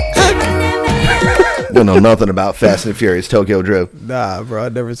 You know nothing about Fast and Furious Tokyo Drift. Nah, bro,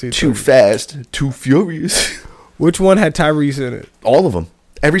 I've never seen Too Fast, Too Furious. Which one had Tyrese in it? All of them.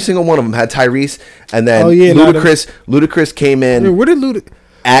 Every single one of them had Tyrese, and then Ludacris. Ludacris came in. Where did Ludacris?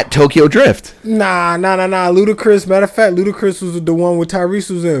 At Tokyo Drift. Nah. Ludacris. Matter of fact, Ludacris was the one with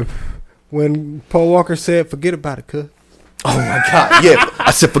Tyrese was in when Paul Walker said, "Forget about it, cuz." Oh my God! Yeah, I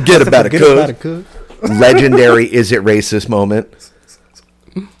said, "Forget about it, cuz." Legendary. Is it racist moment?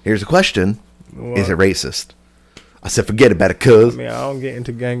 Here's a question: Is it racist? I said, "Forget about it, cuz." I mean, I don't get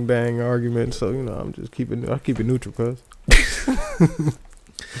into gangbang arguments, so I'm just keep it neutral, cuz.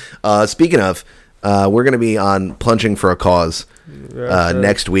 Speaking of, we're going to be on Plunging for a Cause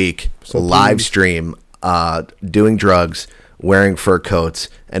next week. So live stream, doing drugs, wearing fur coats,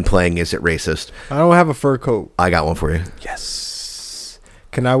 and playing Is It Racist? I don't have a fur coat. I got one for you. Yes.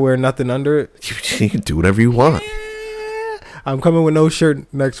 Can I wear nothing under it? You can do whatever you want. I'm coming with no shirt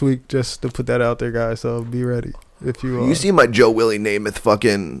next week, just to put that out there, guys. So be ready if you. You see my Joe Willie Namath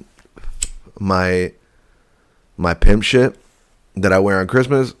fucking my pimp shit that I wear on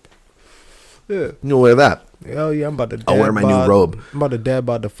Christmas. Yeah, you'll wear that. Hell yeah, I'm about to. I'll wear my new robe. I'm about to dad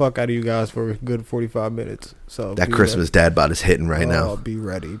bod the fuck out of you guys for a good 45 minutes. So that Christmas dad bod is hitting right now. Be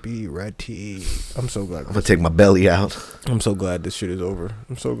ready. I'm so glad. I'm gonna take my belly out. I'm so glad this shit is over.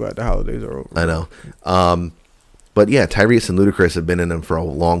 I'm so glad the holidays are over. I know. But yeah, Tyrese and Ludacris have been in them for a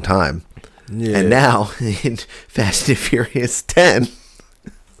long time. Yeah. And now in Fast and Furious 10,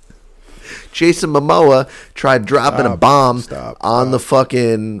 Jason Momoa tried dropping a bomb on the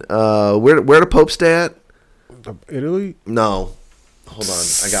fucking where the Pope stay at? Italy? No. Hold on.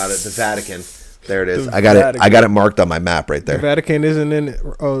 I got it. The Vatican. There it is. I got it marked on my map right there. The Vatican isn't in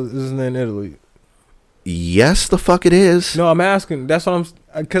Italy. Yes, the fuck it is. No, I'm asking. That's what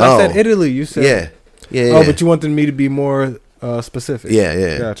because I said Italy. You said yeah. Oh, but you wanted me to be more specific.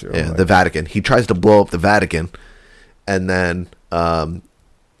 Yeah. Gotcha. Yeah, the Vatican. He tries to blow up the Vatican, and then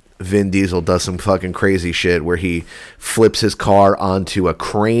Vin Diesel does some fucking crazy shit where he flips his car onto a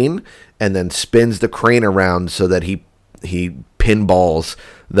crane and then spins the crane around so that he pinballs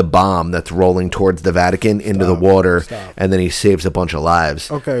the bomb that's rolling towards the Vatican into the water, and then he saves a bunch of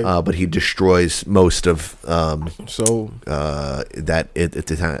lives. Okay. But he destroys most of what's that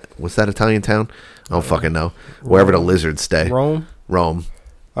Italian town? I don't fucking know. Wherever the lizards stay. Rome.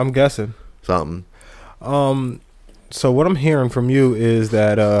 I'm guessing something. So what I'm hearing from you is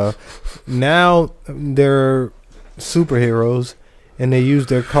that now they're superheroes and they use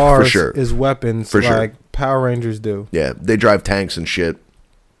their cars as weapons like Power Rangers do. Yeah, they drive tanks and shit.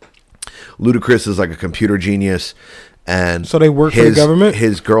 Ludacris is like a computer genius, and so they work for the government.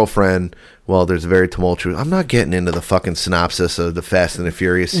 His girlfriend. Well, there's a very tumultuous. I'm not getting into the fucking synopsis of the Fast and the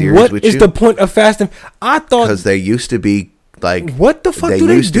Furious series. What is the point of Fast and? I thought because they used to be like what the fuck they do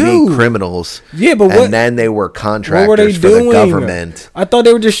they used do? To be criminals. Yeah, but and then they were contractors what were they for doing? the government. I thought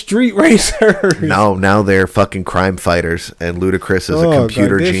they were just street racers. No, now they're fucking crime fighters, and Ludacris is a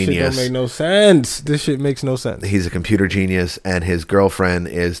computer this genius. Shit don't make no sense. This shit makes no sense. He's a computer genius, and his girlfriend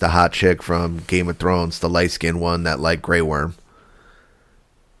is the hot chick from Game of Thrones, the light skinned one that like Grey Worm.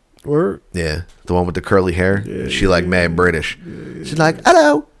 Word? Yeah, the one with the curly hair. Yeah, she like mad British. Yeah. She's like,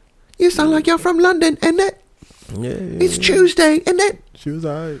 "Hello, you sound like you're from London, isn't it? It's Tuesday, isn't it?" She was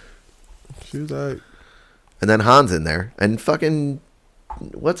alright. And then Han's in there, and fucking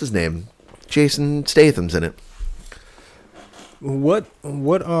what's his name? Jason Statham's in it. What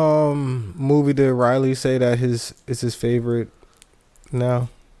movie did Riley say that is his favorite now?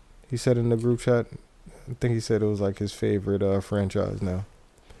 He said in the group chat. I think he said it was like his favorite franchise now.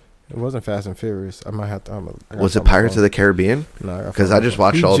 It wasn't Fast and Furious. I might have to. Was it Pirates of the Caribbean? No, because I just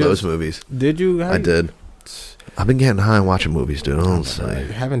watched all those movies. Did you? I did. I've been getting high and watching movies, dude.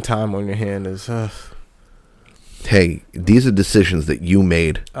 Having time on your hand is. Hey, these are decisions that you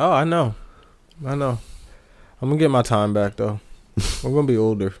made. Oh, I know. I'm gonna get my time back though. I'm gonna be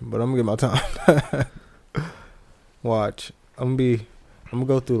older, but I'm gonna get my time. Watch. I'm gonna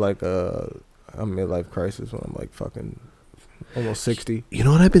go through like a midlife crisis when I'm like fucking almost 60. You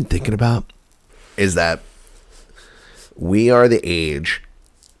know what I've been thinking about is that we are the age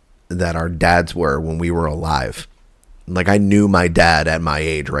that our dads were when we were alive. Like I knew my dad at my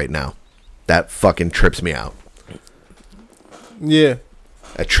age right now. That fucking trips me out. Yeah.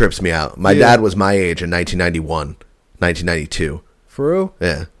 That trips me out. My dad was my age in 1991, 1992. For real?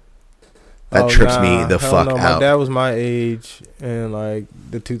 Yeah. That trips me the fuck out. My dad was my age in like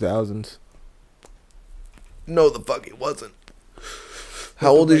the 2000s. No, the fuck he wasn't. How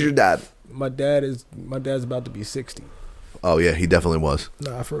old is your dad? My dad's about to be 60. Oh yeah, he definitely was.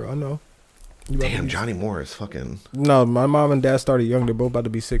 Nah, for real, I know. Damn, Johnny Moore is fucking. No, my mom and dad started young. They're both about to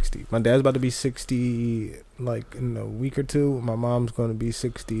be 60. My dad's about to be 60 like in a week or two. My mom's going to be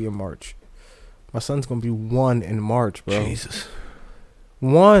 60 in March. My son's going to be 1 in March, bro. Jesus.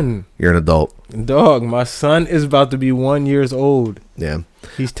 1. You're an adult. Dog, my son is about to be 1 year old. Yeah.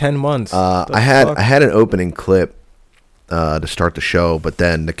 He's 10 months. I had an opening clip to start the show, but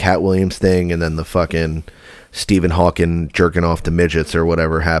then the Cat Williams thing and then the fucking Stephen Hawking jerking off to midgets or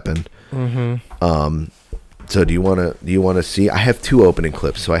whatever happened. Mm-hmm. So do you want to see? I have 2 opening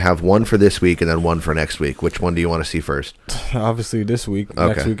clips. So I have one for this week and then one for next week. Which one do you want to see first? Obviously this week. Okay.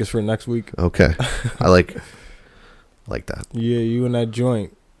 Next week is for next week. Okay. I like that. Yeah, you and that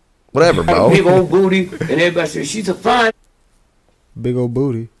joint. Whatever, bro. Big old booty, and everybody says she's a fine. Big old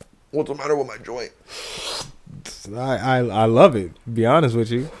booty. What's the matter with my joint? I love it. To be honest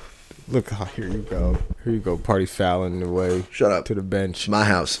with you. Look, here you go. Here you go. Party fouling away. Shut up. To the bench. It's my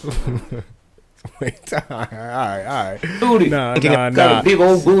house. Wait. All right. Booty. Nah. Got a big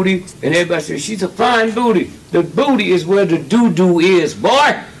old booty, and everybody says she's a fine booty. The booty is where the doo-doo is,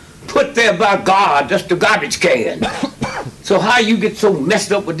 boy. Put there by God. That's the garbage can. So how you get so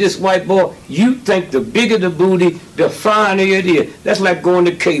messed up with this white boy? You think the bigger the booty, the finer it is. That's like going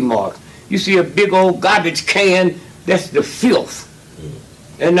to Kmart. You see a big old garbage can, that's the filth.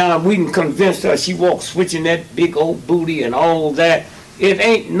 And now we can convince her she walks switching that big old booty and all that. It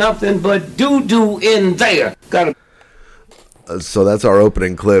ain't nothing but doo-doo in there. So that's our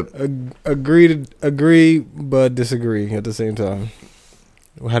opening clip. Agree, but disagree at the same time.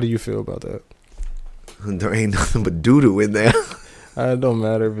 How do you feel about that? There ain't nothing but doo-doo in there. It don't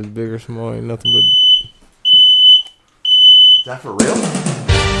matter if it's big or small. Ain't nothing but. Is that for real?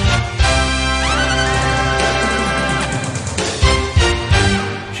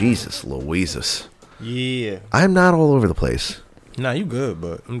 Jesus Louises. Yeah. I'm not all over the place. Nah, you good,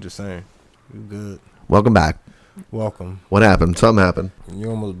 but I'm just saying. You good. Welcome back. Welcome. What happened? Something happened. You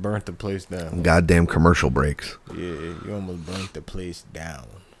almost burnt the place down. Goddamn commercial breaks. Yeah, you almost burnt the place down.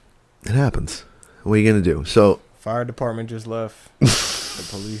 It happens. What are you going to do? So, fire department just left. The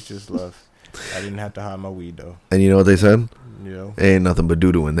police just left. I didn't have to hide my weed, though. And you know what they said? Yeah. Ain't nothing but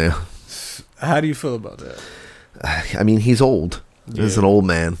doo-doo in there. How do you feel about that? I mean, he's old. Yeah. He's an old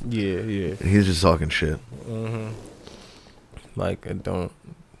man. Yeah. He's just talking shit. Like, I don't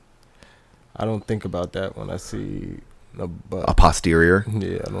think about that when I see a butt. A posterior?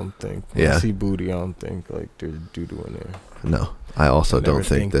 Yeah, I don't think. When I see booty, I don't think, like, there's doo-doo in there. No, I also don't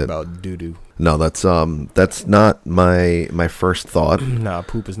think that. About doo-doo. No, that's not my first thought. Nah,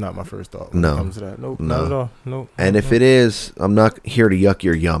 poop is not my first thought when it comes to that. Nope, not at all. Nope. And if it is, I'm not here to yuck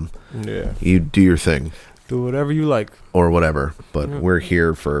your yum. Yeah. You do your thing. Do whatever you like. Or whatever. But we're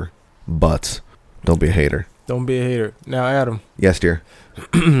here for butts. Don't be a hater. Don't be a hater. Now, Adam. Yes, dear.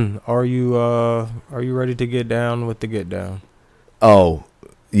 Are you ready to get down with the get down? Oh,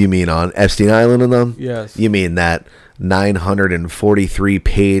 you mean on Epstein Island and them? Yes. You mean that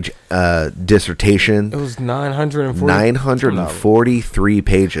 943-page dissertation? It was 940. 943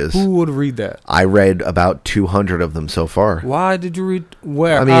 pages. Who would read that? I read about 200 of them so far. Why did you read?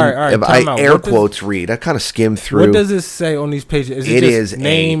 Where? I mean, all right, if I air quotes read. I kind of skimmed through. What does it say on these pages? Is it just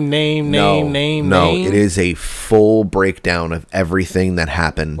name? No, it is a full breakdown of everything that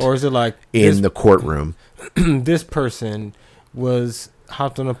happened. Or is it like in the courtroom? This person was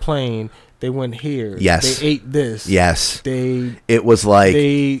hopped on a plane. They went here. Yes. They ate this. Yes. It was like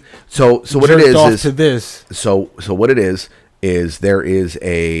they so what it is to this. So what it is there is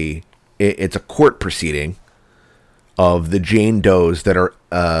it's a court proceeding of the Jane Does that are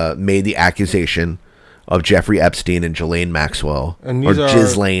made the accusation of Jeffrey Epstein and Ghislaine Maxwell,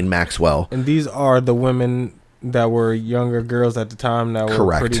 Ghislaine Maxwell. And these are the women that were younger girls at the time that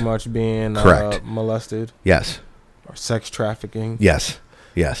were pretty much being molested. Yes. Or sex trafficking. Yes.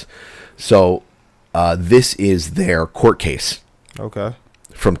 So this is their court case. Okay.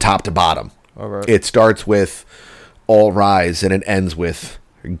 From top to bottom. All right. It starts with all rise and it ends with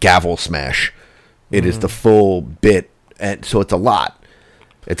gavel smash. It is the full bit, and so it's a lot.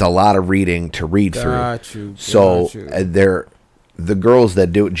 It's a lot of reading to read through. So the girls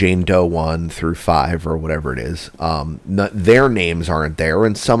that do it, Jane Doe 1 through 5 or whatever it is, their names aren't there,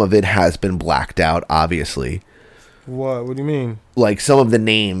 and some of it has been blacked out, obviously. What do you mean? Like some of the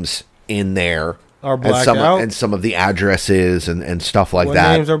names in there are blacked out, and some of the addresses and stuff like that.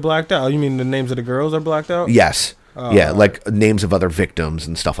 What names are blacked out? You mean the names of the girls are blacked out? Yes. Yeah, like names of other victims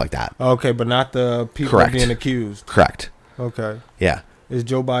and stuff like that. Okay, but not the people being accused. Correct. Okay. Yeah. Is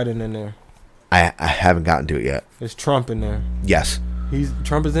Joe Biden in there? I haven't gotten to it yet. Is Trump in there? Yes.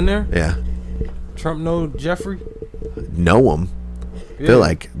 Trump is in there? Yeah. Trump know Jeffrey? Know him.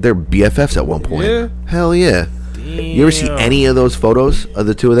 Yeah. They're BFFs at one point. Yeah. Hell yeah. Damn. You ever see any of those photos of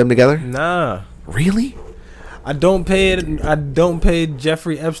the two of them together? Nah. Really? I don't pay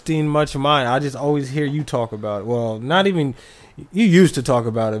Jeffrey Epstein much mind. I just always hear you talk about it. Well, not even you used to talk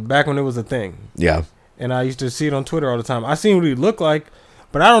about it back when it was a thing. Yeah. And I used to see it on Twitter all the time. I seen what he looked like,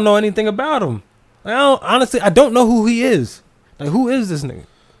 but I don't know anything about him. Honestly, I don't know who he is. Like, who is this nigga?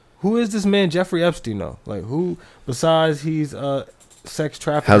 Who is this man, Jeffrey Epstein, though? Like, who, besides he's a sex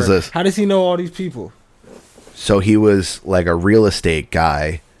trafficker? How's this? How does he know all these people? So he was like a real estate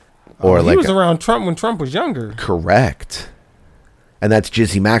guy. Or he was around Trump when Trump was younger. Correct. And that's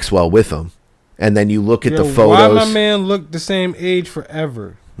Jizzy Maxwell with him. And then you look at the photos. Why my man look the same age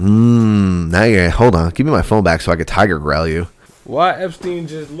forever? Now you're... Hold on. Give me my phone back so I can tiger growl you. Why Epstein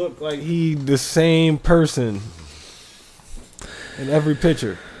just look like he the same person in every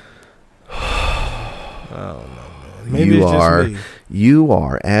picture? I don't know, man. Maybe it's just me. You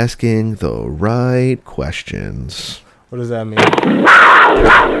are asking the right questions. What does that mean?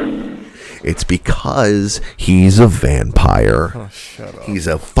 It's because he's a vampire. Oh, shut up. He's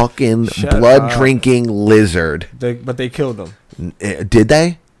a fucking blood-drinking lizard. But they killed him. Did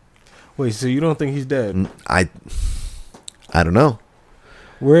they? Wait, so you don't think he's dead? I don't know.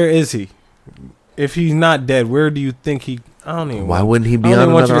 Where is he? If he's not dead, where do you think he... I don't even... Why wouldn't he be on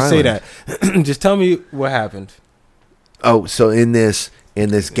another island? I don't even island? want you to say that. Just tell me what happened. Oh, so in this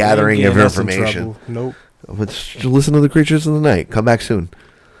gathering of information... Nope. Let's listen to the Creatures of the Night. Come back soon.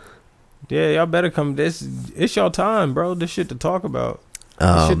 Yeah, y'all better come. It's y'all time, bro. This shit to talk about.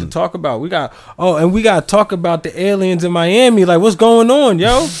 We got to talk about the aliens in Miami. Like, what's going on,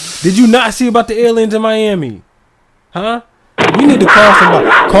 yo? Did you not see about the aliens in Miami? Huh? We need to call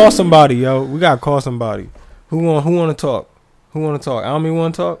somebody. Call somebody, yo. We gotta call somebody. Who want to talk? Almy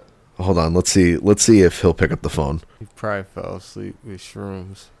want to talk? Hold on. Let's see if he'll pick up the phone. He probably fell asleep with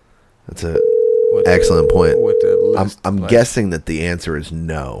shrooms. That's it. Excellent point. With the list, I'm guessing that the answer is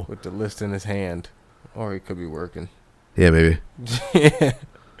no. With the list in his hand, or he could be working. Yeah, maybe. Yeah,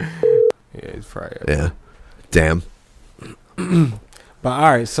 he's probably. Yeah. Damn. But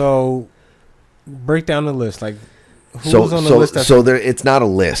all right, so break down the list. Like, Who was on the list? It's not a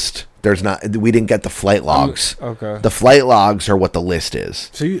list. There's not. We didn't get the flight logs. Okay. The flight logs are what the list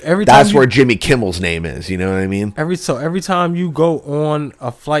is. So that's where Jimmy Kimmel's name is. You know what I mean? Every time you go on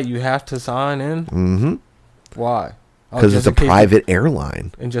a flight, you have to sign in. Mm-hmm. Why? Because it's a private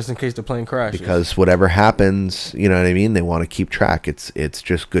airline. And just in case the plane crashes. Because whatever happens, you know what I mean? They want to keep track. It's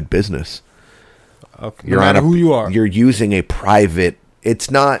just good business. Okay. No matter who you are. You're using a private.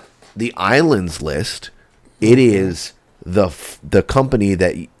 It's not the island's list. It is the company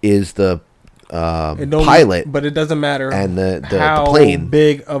that is the pilot. But it doesn't matter. And the how plane.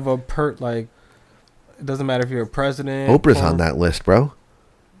 Big of a it doesn't matter if you're a president. Oprah's on that list, bro.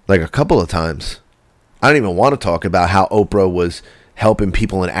 Like a couple of times. I don't even want to talk about how Oprah was helping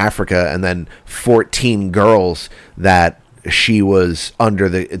people in Africa, and then 14 girls that she was under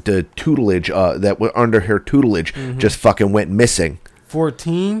the tutelage that were under her tutelage just fucking went missing.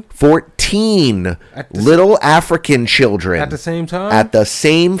 14 little African children at the same time. At the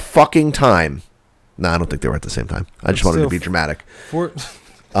same fucking time. No, I don't think they were at the same time. I just wanted to be dramatic.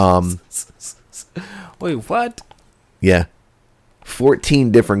 Wait, what? Yeah.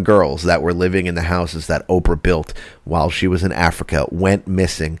 14 different girls that were living in the houses that Oprah built while she was in Africa went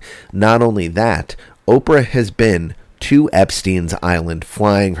missing. Not only that, Oprah has been to Epstein's Island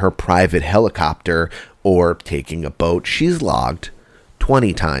flying her private helicopter or taking a boat. She's logged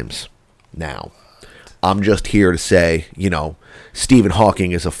 20 times now. I'm just here to say, Stephen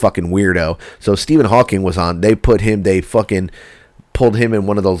Hawking is a fucking weirdo. So Stephen Hawking was on, they fucking pulled him in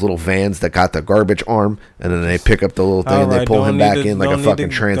one of those little vans that got the garbage arm, and then they pick up the little thing and they pull him back in like a fucking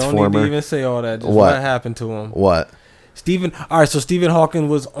transformer. Don't need to even say all that. Just what happened to him? What? Stephen Hawking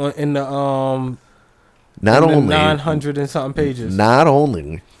was in the not only 900 and something pages. Not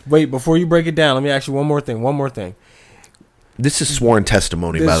only. Wait, before you break it down, let me ask you one more thing. This is sworn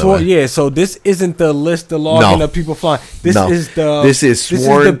testimony, by the way. Yeah, so this isn't the list, the logging of people flying. This is sworn. This is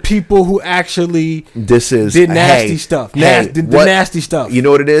the people who actually did nasty stuff. The nasty stuff. You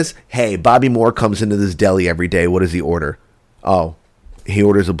know what it is? Hey, Bobby Moore comes into this deli every day. What does he order? Oh, he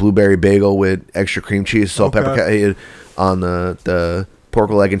orders a blueberry bagel with extra cream cheese, salt, pepper, on the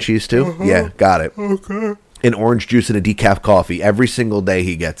pork, egg, and cheese too. Yeah, got it. Okay. An orange juice and a decaf coffee every single day.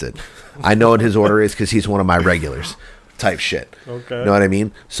 He gets it. I know what his order is because he's one of my regulars. Type shit. Okay. You know what I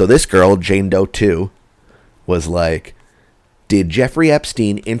mean? So this girl, Jane Doe 2, was like, did Jeffrey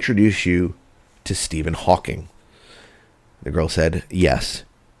Epstein introduce you to Stephen Hawking? The girl said, yes.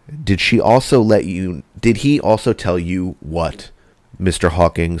 Did he also tell you what Mr.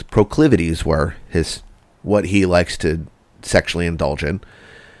 Hawking's proclivities were, what he likes to sexually indulge in?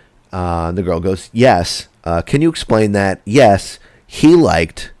 The girl goes, yes. Can you explain that? Yes, he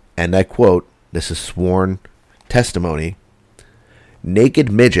liked, and I quote, this is sworn testimony, naked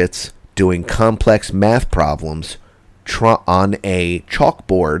midgets doing complex math problems on a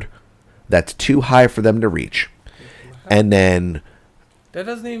chalkboard that's too high for them to reach. And then that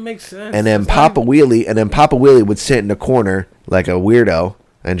doesn't even make sense. And then Papa Wheelie would sit in the corner like a weirdo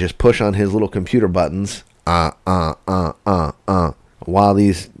and just push on his little computer buttons while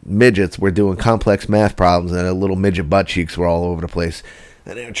these midgets were doing complex math problems, and their little midget butt cheeks were all over the place.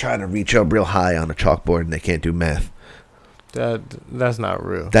 And they're trying to reach up real high on a chalkboard, and they can't do math. That's not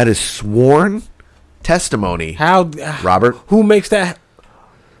real. That is sworn testimony. How, Robert? Who makes that?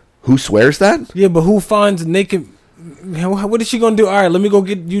 Who swears that? Yeah, but who finds naked? What is she gonna do? All right, let me go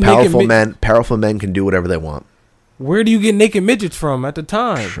get you powerful naked. Powerful men can do whatever they want. Where do you get naked midgets from at the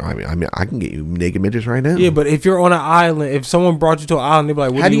time? Sure, I mean, I can get you naked midgets right now. Yeah, but if you're on an island, if someone brought you to an island, they'd be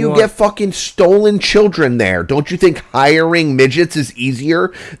like, how do you get fucking stolen children there? Don't you think hiring midgets is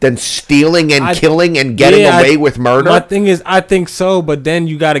easier than stealing and killing and getting away with murder? My thing is, I think so, but then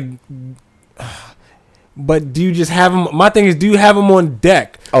you gotta. But do you just have them? My thing is, do you have them on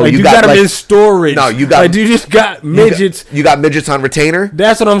deck? Oh, like, you got them in storage. No, you got. Like, do you just got midgets? You got midgets on retainer?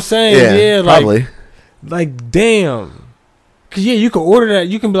 That's what I'm saying. Yeah, probably. Like, damn. Cause you can order that.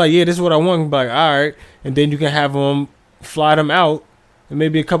 You can be like, yeah, this is what I want. Be like, all right, and then you can have them fly them out in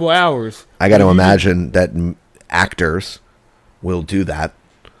maybe a couple hours. I got to imagine that actors will do that.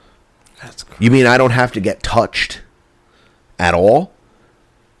 That's crazy. You mean I don't have to get touched at all?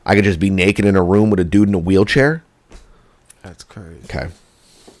 I could just be naked in a room with a dude in a wheelchair? That's crazy. Okay.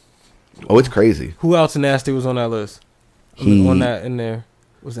 Oh, it's crazy. Who else nasty was on that list? On that in there?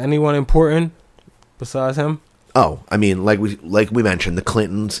 Was anyone important besides him? Oh, I mean, like we mentioned, the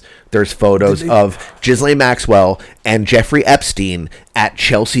Clintons. There's photos of Ghislaine Maxwell and Jeffrey Epstein at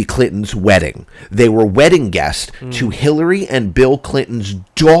Chelsea Clinton's wedding. They were wedding guests to Hillary and Bill Clinton's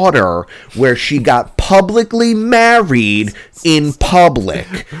daughter, where she got publicly married in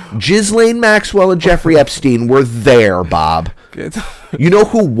public. Ghislaine Maxwell and Jeffrey Epstein were there, Bob. You know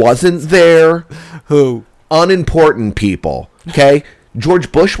who wasn't there? Who? Unimportant people. Okay?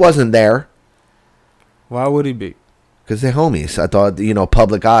 George Bush wasn't there. Why would he be? Because they're homies. I thought,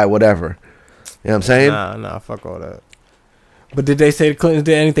 public eye, whatever. You know what I'm saying? Nah, fuck all that. But did they say the Clintons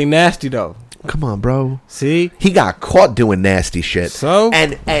did anything nasty, though? Come on, bro. See? He got caught doing nasty shit. So?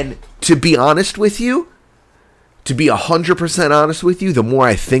 And to be honest with you, to be 100% honest with you, the more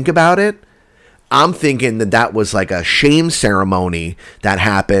I think about it, I'm thinking that was like a shame ceremony that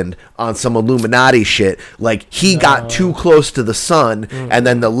happened on some Illuminati shit. Like, he got too close to the sun, and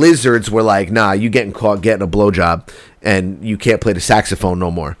then the lizards were like, nah, you getting caught getting a blowjob, and you can't play the saxophone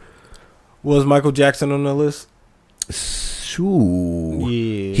no more. Was Michael Jackson on the list? Ooh.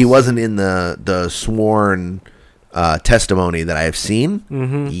 Yes. He wasn't in the sworn testimony that I have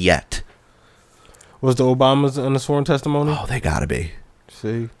seen yet. Was the Obamas on the sworn testimony? Oh, they gotta be.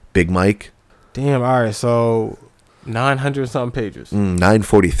 See? Big Mike. Damn, all right, so 900-something pages.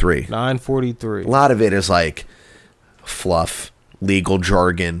 943. 943. A lot of it is like fluff, legal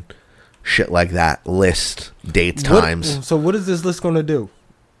jargon, shit like that. List, dates, times. So what is this list going to do?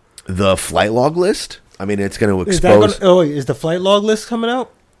 The flight log list? I mean, it's going to expose... Is the flight log list coming out?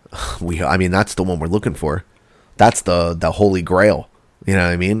 I mean, that's the one we're looking for. That's the holy grail. You know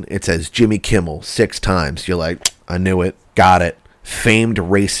what I mean? It says Jimmy Kimmel 6 times. You're like, I knew it. Got it. Famed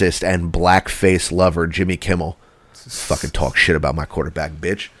racist and blackface lover Jimmy Kimmel. Fucking talk shit about my quarterback,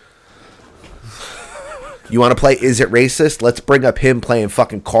 bitch. You want to play Is It Racist? Let's bring up him playing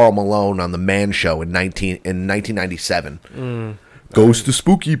fucking Karl Malone on The Man Show in 1997. Goes to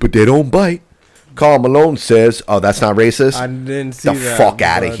spooky, but they don't bite. Karl Malone says, oh, that's not racist? I didn't see the that. Fuck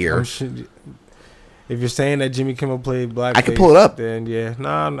out of here. If you're saying that Jimmy Kimmel played blackface, I can pull it up. Then yeah.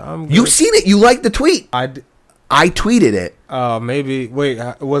 Nah, I'm good. You seen it. You liked the tweet. I tweeted it. Maybe. Wait,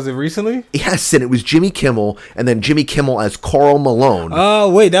 was it recently? Yes, and it was Jimmy Kimmel, and then Jimmy Kimmel as Karl Malone. Oh,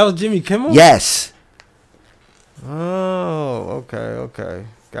 wait, that was Jimmy Kimmel? Yes. Oh, okay.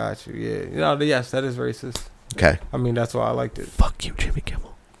 Got you, yeah. Yes, that is racist. Okay. I mean, that's why I liked it. Fuck you, Jimmy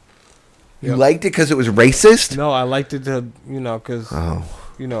Kimmel. You liked it because it was racist? No, I liked it to, because,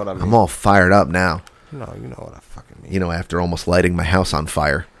 you know what I mean. I'm all fired up now. No, you know what I fucking mean. After almost lighting my house on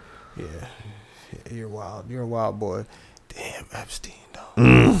fire. Yeah. You're wild. You're a wild boy. Damn, Epstein,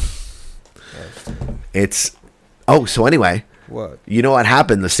 though. It's... so anyway. What? You know what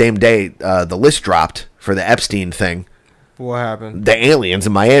happened the same day the list dropped for the Epstein thing? What happened? The aliens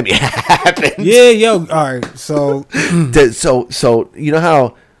in Miami happened. Yeah, all right. So... so you know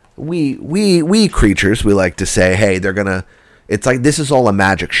how we creatures, we like to say, hey, they're going to... It's like, this is all a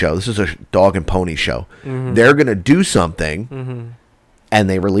magic show. This is a dog and pony show. They're going to do something... And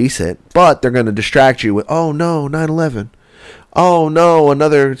they release it, but they're going to distract you with, oh no, 9/11. Oh no,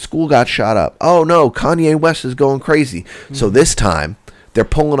 another school got shot up. Oh no, Kanye West is going crazy. So this time, they're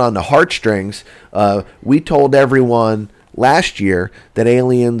pulling on the heartstrings. We told everyone last year that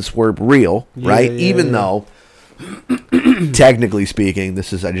aliens were real, right? Even though, technically speaking, I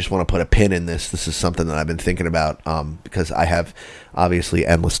just want to put a pin in this. This is something that I've been thinking about because I have obviously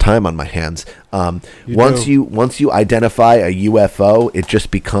endless time on my hands. Once you identify a UFO, it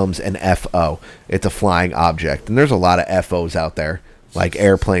just becomes an FO. It's a flying object, and there's a lot of FOs out there, like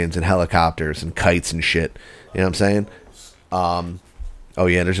airplanes and helicopters and kites and shit. You know what I'm saying? Oh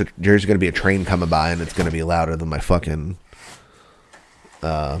yeah, there's going to be a train coming by, and it's going to be louder than my fucking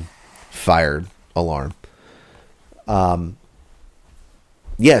fire alarm.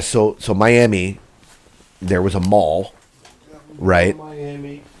 Yeah, so Miami, there was a mall, right?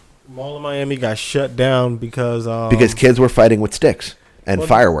 Mall of Miami got shut down because kids were fighting with sticks and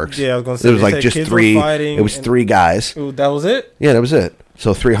fireworks. Yeah, I was gonna say it was like just three. It was 3 guys. That was it. Yeah, that was it.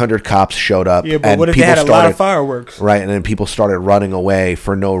 So 300 cops showed up. Yeah, but what if they had a lot of fireworks? Right, and then people started running away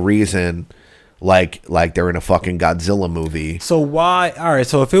for no reason, like they're in a fucking Godzilla movie. So why? All right,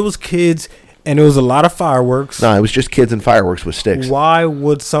 so if it was kids. And it was a lot of fireworks. No, it was just kids and fireworks with sticks. Why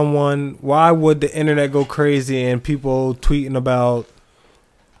would the internet go crazy and people tweeting about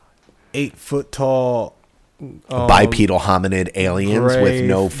 8 foot tall bipedal hominid aliens with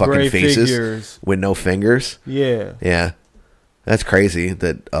no fucking faces, figures. With no fingers? Yeah. Yeah. That's crazy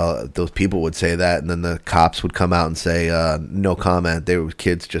that those people would say that, and then the cops would come out and say, no comment. They were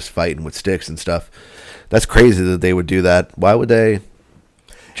kids just fighting with sticks and stuff. That's crazy that they would do that. Why would they?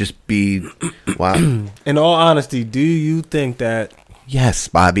 just be wow. In all honesty, do you think that? Yes,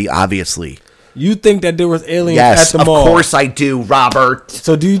 Bobby. Obviously. You think that there was aliens yes, at the mall? Of course I do, Robert.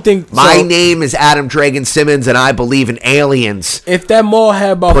 So do you think my name is Adam Dragon Simmons and I believe in aliens? If that mall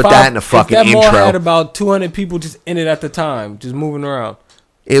had about put that in a fucking intro. If that mall had about 200 people just in it at the time, just moving around.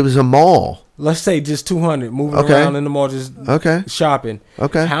 It was a mall. Let's say just 200 moving around in the mall, just shopping.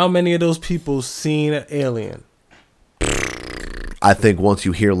 Okay. How many of those people seen an alien? I think once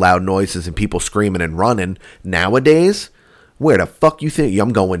you hear loud noises and people screaming and running nowadays, where the fuck you think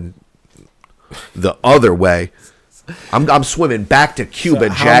I'm going? The other way. I'm swimming back to Cuba,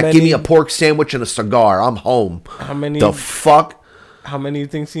 so Jack. Give me a pork sandwich and a cigar. I'm home. How many? The fuck? How many do you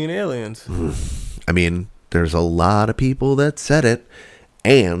think seen aliens? I mean, there's a lot of people that said it,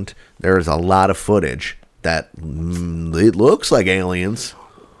 and there's a lot of footage that it looks like aliens.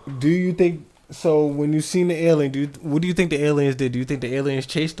 Do you think so? When you seen the alien, what do you think the aliens did? Do you think the aliens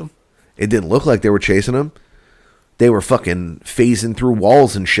chased them? It didn't look like they were chasing them. They were fucking phasing through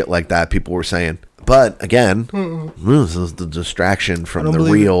walls and shit like that, people were saying. But, again, this is the distraction from the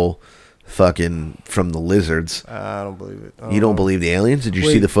real from the lizards. I don't believe it. You don't believe the aliens? Did you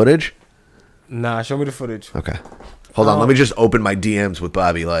see the footage? Nah, show me the footage. Okay. Hold on, let me just open my DMs with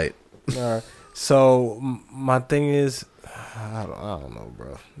Bobby Light. All right. So, my thing is, I don't know,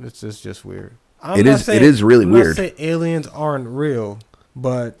 bro. It's just weird. It is really weird. I'm not saying aliens aren't real,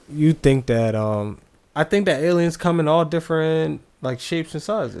 but you think that... I think that aliens come in all different like shapes and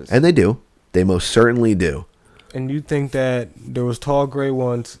sizes. And they do. They most certainly do. And you think that there was tall gray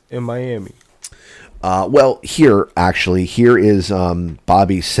ones in Miami? Well, here is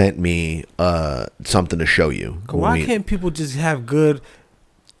Bobby sent me something to show you. Why can't people just have good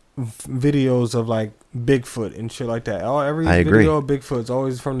videos of like Bigfoot and shit like that? Every video of Bigfoot is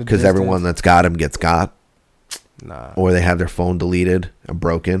always from the distance. Because everyone that's got him gets got. Nah. Or they have their phone deleted and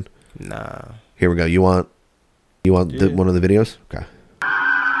broken. Nah. Here we go. You want one of the videos? Okay.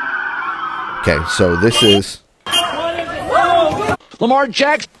 Okay, so this is Lamar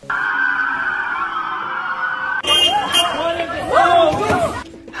Jackson.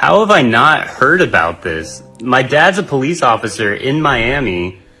 How have I not heard about this? My dad's a police officer in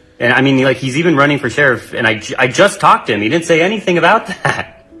Miami, and I mean, like, he's even running for sheriff, and I just talked to him. He didn't say anything about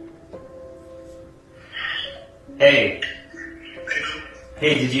that. Hey,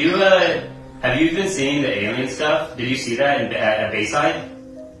 did you, have you been seeing the alien stuff? Did you see that at Bayside?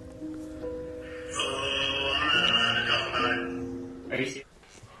 Are you serious?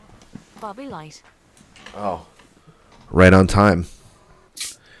 Bobby Light. Oh. Right on time.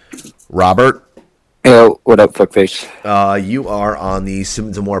 Robert. Yo, what up, fuckface? You are on the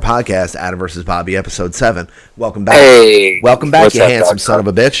Simmons and More podcast, Adam versus Bobby, episode 7. Welcome back. Hey. Welcome back, What's you up, handsome Doc? son of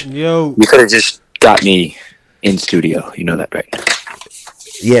a bitch. Yo. You could have just got me in studio. You know that, right?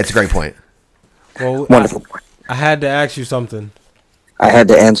 Yeah, it's a great point. Well, wonderful. I had to ask you something. I had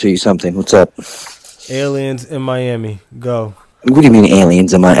to answer you something. What's up? Aliens in Miami. Go. What do you mean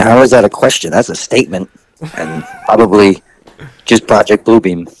aliens in Miami? How is that a question? That's a statement. And probably just Project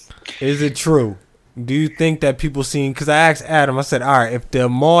Bluebeam. Is it true? Do you think that people seen... Because I asked Adam, I said, all right, if the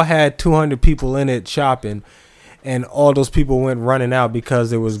mall had 200 people in it shopping and all those people went running out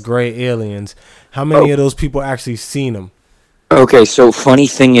because there was gray aliens, how many of those people actually seen them? Okay, so funny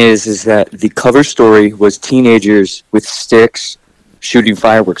thing is that the cover story was teenagers with sticks shooting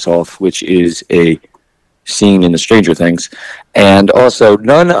fireworks off, which is a scene in the Stranger Things. And also,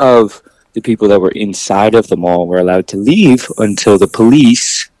 none of the people that were inside of the mall were allowed to leave until the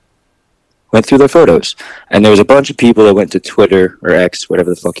police went through their photos. And there was a bunch of people that went to Twitter or X,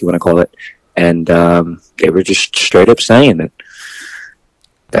 whatever the fuck you want to call it, and they were just straight up saying that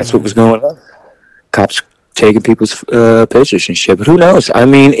that's what was going on. Cops taking people's pictures and shit, but who knows? I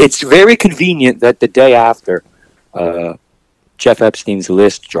mean, it's very convenient that the day after Jeff Epstein's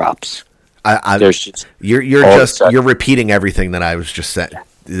list drops, you're repeating everything that I was just saying.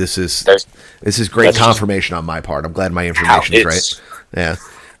 This is great confirmation on my part. I'm glad my information is right. Yeah.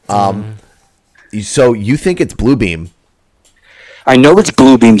 So you think it's Bluebeam? I know it's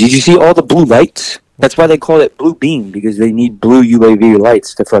Bluebeam. Did you see all the blue lights? That's why they call it Blue Beam, because they need blue UAV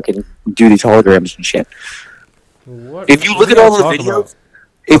lights to fucking do these holograms and shit. If you look at all the videos,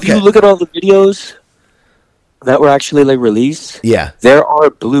 you look at all the videos that were actually like released, there are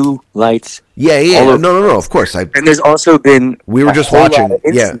blue lights. Yeah. No. Of course, and there's also been we were just watching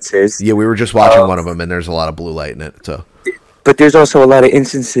instances. Yeah, we were just watching one of them, and there's a lot of blue light in it. So, but there's also a lot of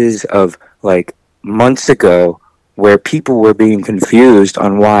instances of like months ago where people were being confused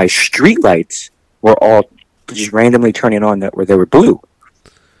on why streetlights were all just randomly turning on they were blue.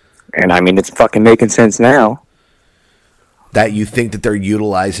 And I mean, it's fucking making sense now. that you think that they're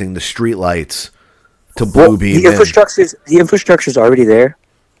utilizing the streetlights to blue beam the infrastructure's already there.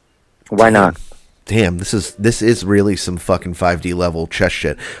 Why not? Damn, this is really some fucking 5D level chess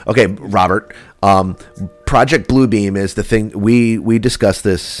shit. Okay, Robert. Project Bluebeam is the thing we discussed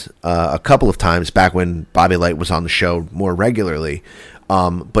this a couple of times back when Bobby Light was on the show more regularly.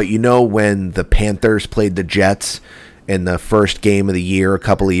 But you know when the Panthers played the Jets in the first game of the year a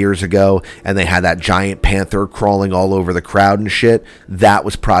couple of years ago, and they had that giant panther crawling all over the crowd and shit? That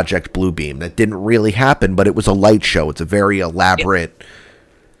was Project Bluebeam. That didn't really happen, but it was a light show. It's a very elaborate,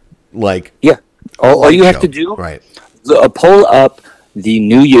 All you have to do, right? Pull up the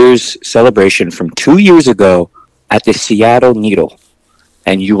New Year's celebration from 2 years ago at the Seattle Needle,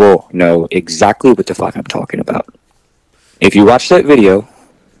 and you will know exactly what the fuck I'm talking about. If you watch that video,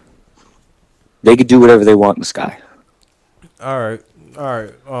 they could do whatever they want in the sky. All right.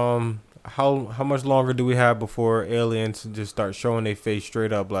 How much longer do we have before aliens just start showing their face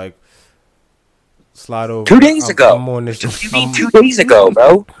straight up, like slide over? 2 days ago. I'm on this. You mean 2 days ago,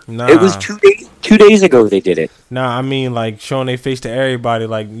 bro? Nah. It was 2 days ago they did it. Nah, I mean like showing their face to everybody,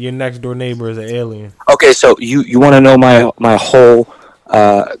 like your next door neighbor is an alien. Okay, so you want to know my whole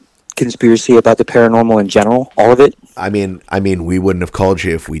conspiracy about the paranormal in general, all of it? I mean, we wouldn't have called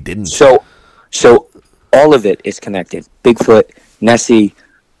you if we didn't. So all of it is connected. Bigfoot, Nessie,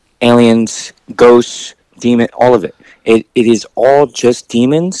 aliens, ghosts, demon, all of it. It is all just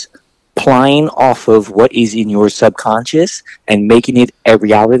demons plying off of what is in your subconscious and making it a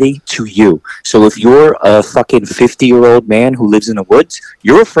reality to you. So if you're a fucking 50-year-old man who lives in the woods,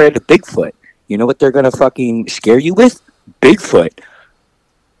 you're afraid of Bigfoot. You know what they're going to fucking scare you with? Bigfoot.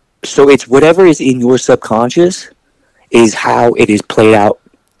 So it's whatever is in your subconscious is how it is played out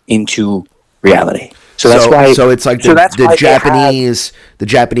into reality. So that's why. So it's like the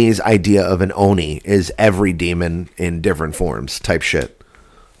Japanese idea of an oni is every demon in different forms type shit.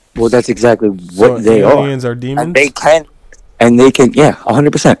 Well, that's exactly what they are. Aliens are demons. And they can, yeah,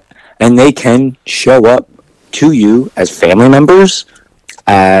 100%. And they can show up to you as family members,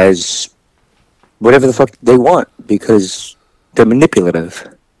 as whatever the fuck they want, because they're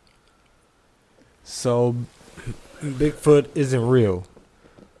manipulative. So, Bigfoot isn't real.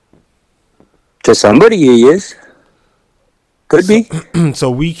 To somebody, he is. Could be. So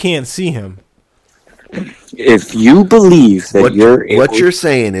we can't see him. If you believe that what you're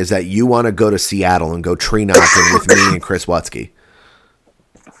saying is that you want to go to Seattle and go tree knocking with me and Chris Watsky.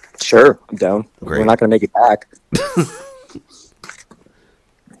 Sure, I'm down. Great. We're not going to make it back.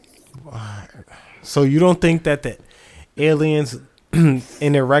 So you don't think that the aliens in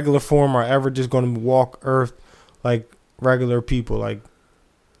their regular form are ever just going to walk Earth like regular people, like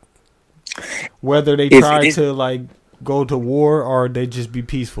whether they try to like go to war or they just be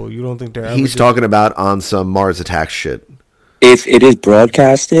peaceful? You don't think they're ever He's talking about on some Mars attack shit. If it is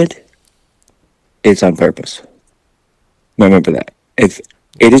broadcasted, it's on purpose. Remember that. If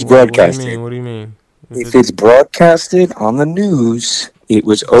it is broadcasted. What do you mean? If it's broadcasted on the news, it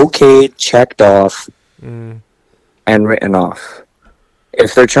was okayed, checked off, and written off.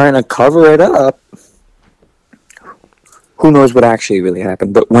 If they're trying to cover it up, who knows what actually really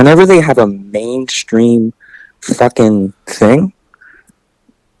happened. But whenever they have a mainstream fucking thing,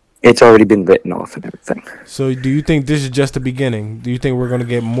 it's already been written off and everything. So do you think this is just the beginning? Do you think we're going to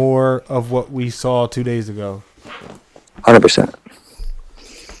get more of what we saw 2 days ago? 100%.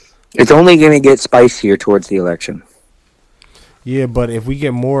 It's only going to get spicier towards the election. Yeah, but if we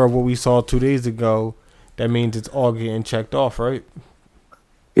get more of what we saw 2 days ago, that means it's all getting checked off, right?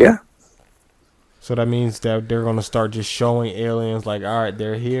 Yeah. So that means that they're going to start just showing aliens like, all right,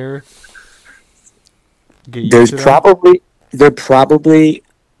 they're here. They're probably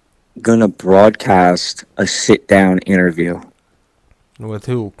going to broadcast a sit-down interview. With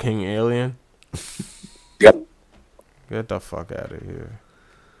who? King Alien? Yep. Get the fuck out of here.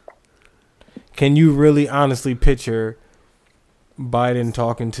 Can you really honestly picture Biden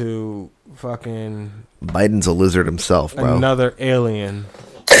talking to fucking... Biden's a lizard himself, bro. Another alien.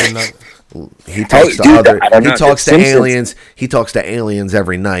 He talks to aliens. He talks to aliens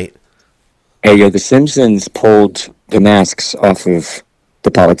every night. Hey, yo, the Simpsons pulled the masks off of the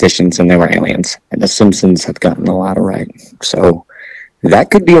politicians and they were aliens. And the Simpsons have gotten a lot of right. So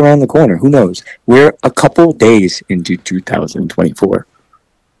that could be around the corner. Who knows? We're a couple days into 2024.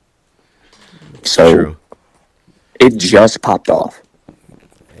 So True. It just popped off.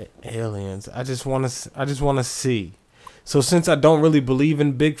 Aliens. I just want to see. So since I don't really believe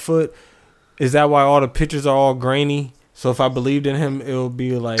in Bigfoot, is that why all the pictures are all grainy? So if I believed in him, it would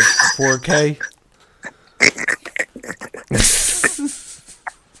be like 4K.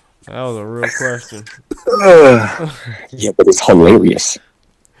 That was a real question. Yeah, but it's hilarious.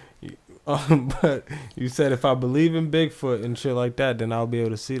 But you said if I believe in Bigfoot and shit like that, then I'll be able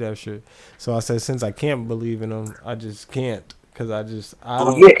to see that shit. So I said since I can't believe in them, I just can't. Because I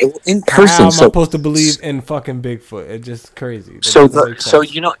don't. Yeah, in person. How am I supposed to believe in fucking Bigfoot? It's just crazy. So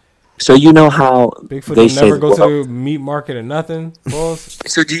you know how Bigfoot they don't say never go to the meat market or nothing. Boss.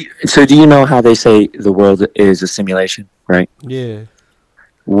 So do you know how they say the world is a simulation, right? Yeah.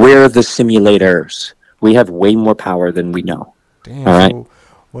 We're the simulators. We have way more power than we know. Damn. All right. So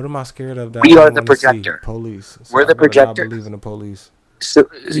what am I scared of? That We I are don't the wanna see? projector. Police. So We're I the better not projector. believe in the police. So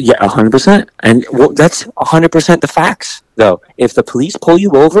yeah, 100%, and that's 100% the facts. Though, if the police pull you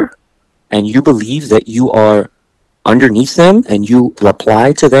over, and you believe that you are underneath them, and you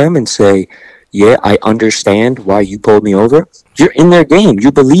reply to them and say, "Yeah, I understand why you pulled me over," you're in their game.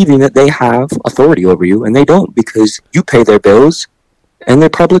 You're believing that they have authority over you, and they don't because you pay their bills, and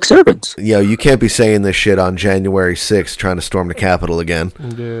they're public servants. Yo, you can't be saying this shit on January 6th trying to storm the Capitol again.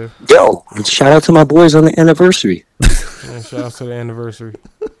 Yeah. Yo, shout out to my boys on the anniversary. Yeah, shout out to the anniversary.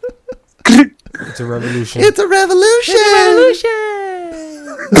 It's a revolution. It's a revolution.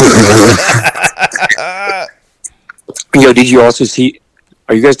 Yo, did you also see?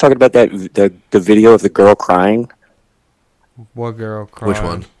 Are you guys talking about that the video of the girl crying? What girl crying? Which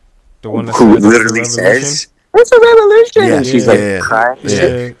one? The one that Who said literally it's a revolution? says, "It's a revolution." Yeah, And she's crying.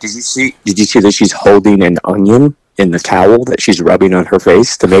 Yeah. Did you see that she's holding an onion in the towel that she's rubbing on her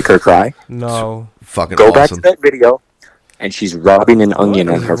face to make her cry? No. Fucking Go awesome. back to that video, and she's rubbing an onion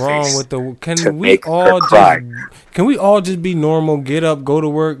What on is her wrong face with the? to Can we make her all cry. can we all just be normal? Get up, go to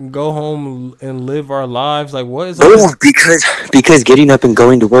work, and go home and live our lives. Like what is? No, all this? because getting up and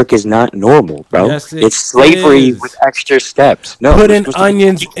going to work is not normal, bro. Yes, it it's slavery is. with extra steps. No, Putting we're supposed to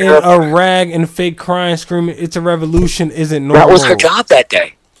onions keep in it up. a rag and fake crying, screaming, "It's a revolution!" Isn't normal. That was her job that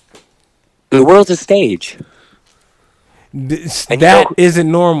day. The world's a stage. That isn't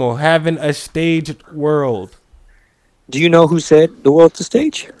normal. Having a staged world. Do you know who said the world's a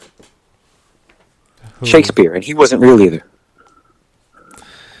stage? Who? Shakespeare, and he wasn't real either.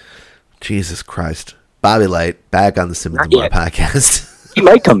 Jesus Christ. Bobby Light, back on the Simmons and More podcast. He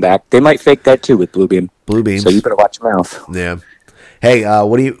might come back. They might fake that too with blue beam. Blue beams. So you better watch your mouth. Yeah. Hey,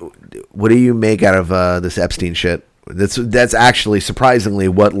 what do you make out of this Epstein shit? That's actually surprisingly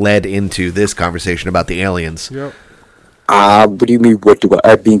what led into this conversation about the aliens. Yep. What do you mean? What do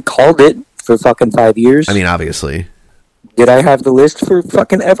I've been called it for fucking 5 years? I mean, obviously. Did I have the list for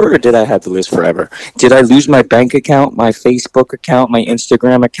fucking ever, or did I have the list forever? Did I lose my bank account, my Facebook account, my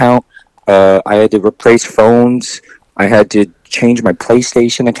Instagram account? I had to replace phones. I had to change my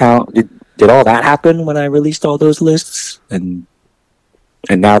PlayStation account. Did all that happen when I released all those lists? And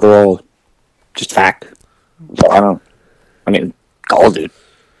now they're all just fact. So called it.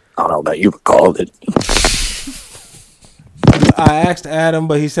 I don't know about you, but called it. I asked Adam,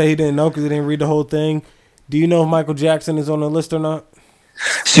 but he said he didn't know because he didn't read the whole thing. Do you know if Michael Jackson is on the list or not?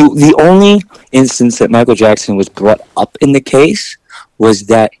 So the only instance that Michael Jackson was brought up in the case was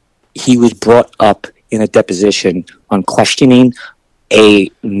that he was brought up in a deposition on questioning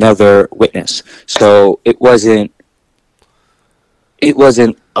another witness. So it wasn't,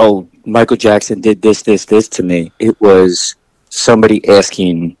 oh, Michael Jackson did this to me. It was somebody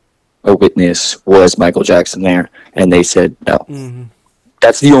asking a witness, was Michael Jackson there? And they said no. Mm-hmm.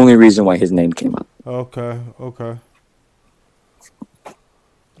 That's the only reason why his name came up. Okay.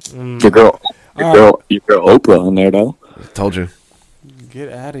 Your girl Oprah on there though. Told you.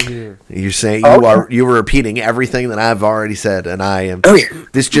 Get out of here. You're saying you were repeating everything that I've already said, and I am. Oh, yeah.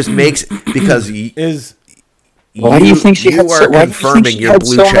 This just makes because why do you think she had are confirming you're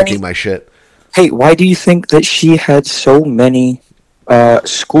blue checking my shit. Hey, why do you think that she had so many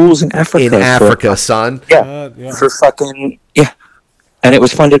schools in Africa? In Africa, son. Yeah, for fucking and it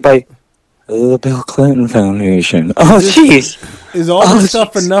was funded by the Bill Clinton Foundation. Oh, jeez. Is all this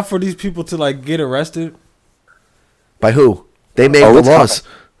stuff enough for these people to like get arrested? By who? They made the laws.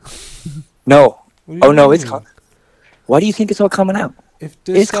 No. Oh no, mean? it's coming. Why do you think it's all coming out? If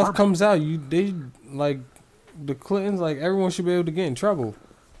this stuff comes out, they like the Clintons, like everyone should be able to get in trouble.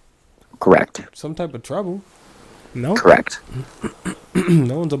 Correct. Some type of trouble. No. Correct.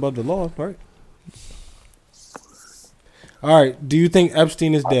 No one's above the law, right? All right. Do you think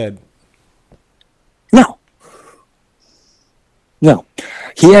Epstein is dead? No.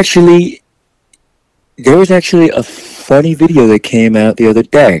 There was actually a funny video that came out the other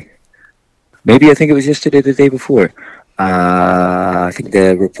day. Maybe I think it was yesterday or the day before. I think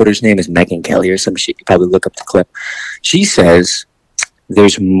the reporter's name is Megan Kelly or some shit. You probably look up the clip. She says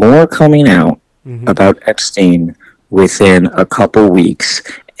there's more coming out about Epstein within a couple weeks.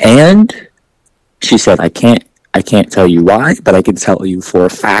 And She said, I can't tell you why, but I can tell you for a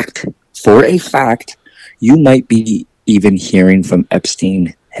fact, you might be even hearing from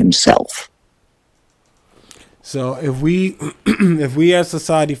Epstein himself. So if we if we as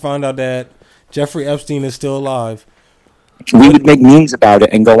society find out that Jeffrey Epstein is still alive, we would make memes about it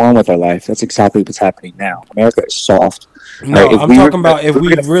and go on with our life. That's exactly what's happening now. America is soft. No, right, I'm talking about if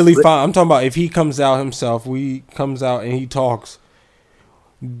we really find. I'm talking about if he comes out himself, comes out and he talks.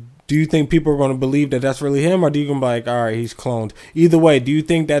 Do you think people are going to believe that that's really him, or do you going to be like, all right, he's cloned? Either way, do you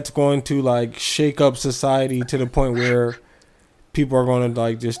think that's going to like shake up society to the point where people are going to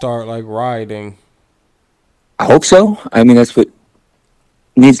like just start like rioting? I hope so. I mean, that's what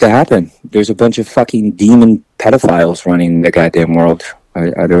needs to happen. There's a bunch of fucking demon pedophiles running the goddamn world.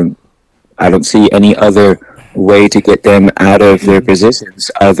 I don't see any other way to get them out of their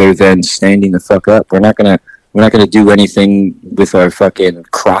positions other than standing the fuck up. We're not gonna do anything with our fucking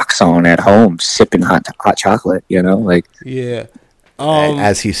Crocs on at home, sipping hot chocolate. You know, like yeah.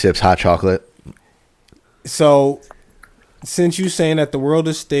 As he sips hot chocolate. So, since you're saying that the world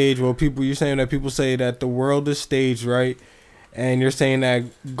is staged, you're saying that people say that the world is staged, right? And you're saying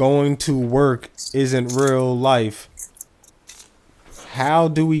that going to work isn't real life. How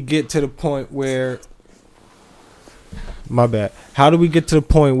do we get to the point where? My bad. How do we get to the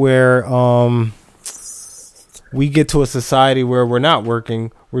point where we get to a society where we're not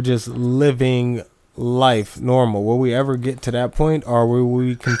working, we're just living life normal? Will we ever get to that point, or will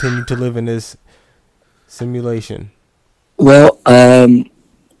we continue to live in this simulation? Well,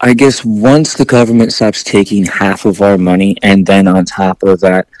 I guess once the government stops taking half of our money and then on top of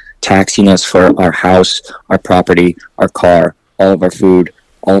that taxing us for our house, our property, our car, all of our food,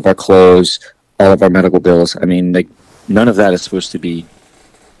 all of our clothes, all of our medical bills. I mean, like, none of that is supposed to be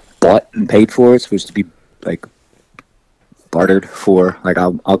bought and paid for. It's supposed to be like bartered for. Like,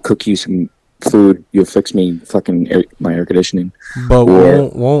 I'll cook you some food, you'll fix me my air conditioning. But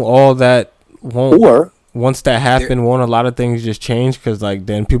won't all that once that happens, won't a lot of things just change? Because like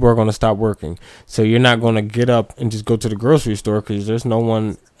then people are going to stop working. So you're not going to get up and just go to the grocery store because there's no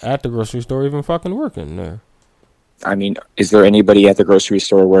one at the grocery store even fucking working there. I mean, is there anybody at the grocery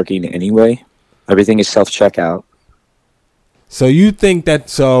store working anyway? Everything is self-checkout. So you think that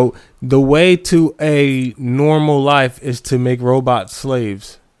the way to a normal life is to make robots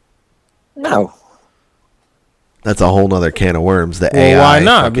slaves? No. That's a whole nother can of worms. The AI. Why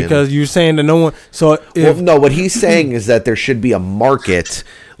not? Because you're saying that no one. So no, what he's saying is that there should be a market,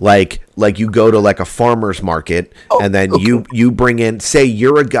 like you go to like a farmer's market, and then you bring in. Say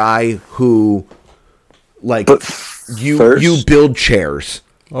you're a guy who, like, you build chairs,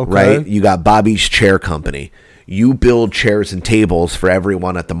 right? You got Bobby's Chair Company. You build chairs and tables for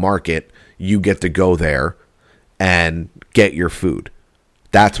everyone at the market. You get to go there and get your food.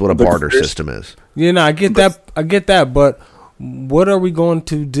 That's what a barter system is. Yeah, no, I get that, but what are we going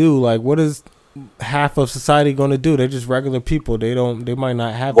to do? Like, what is half of society going to do? They're just regular people. They might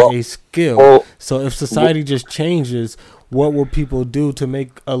not have a skill. So if society just changes, what will people do to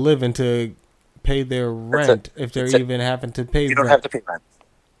make a living, to pay their rent, if they're even having to pay rent? You don't have to pay rent.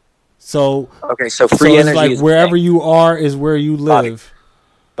 So so free energy, like wherever you are is where you live.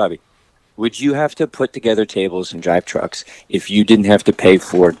 Bobby, would you have to put together tables and drive trucks if you didn't have to pay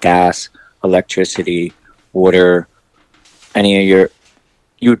for gas, electricity, water, any of your?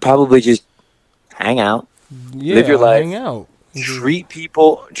 You would probably just hang out, live your life, hang out, treat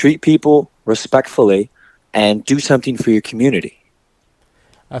people respectfully, and do something for your community.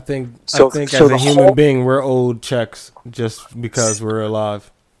 I think as a human being, we're owed checks just because we're alive.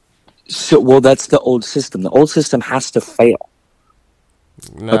 So, that's the old system. The old system has to fail.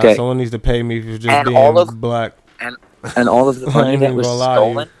 Nah, someone needs to pay me for just being black. And all of the money that was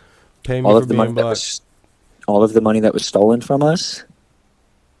stolen, pay me for being black. All of the money that was stolen from us,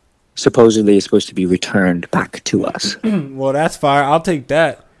 supposedly is supposed to be returned back to us. Well, that's fire. I'll take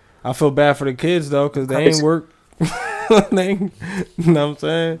that. I feel bad for the kids though, because they ain't work. You know what I'm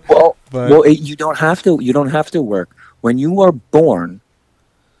saying? You don't have to. You don't have to work. When you are born,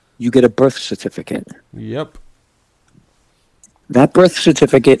 you get a birth certificate. Yep. That birth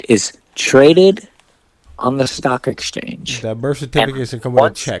certificate is traded on the stock exchange. That birth certificate should come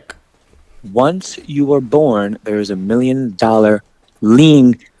with a check. Once you are born, there is $1 million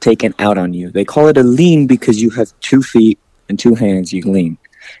lien taken out on you. They call it a lien because you have 2 feet and 2 hands. You lean.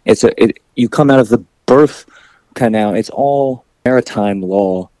 You come out of the birth canal. It's all maritime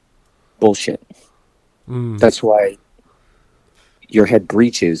law bullshit. That's why your head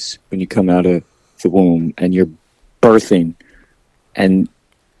breaches when you come out of the womb and you're birthing, and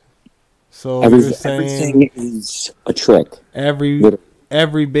so everything is a trick.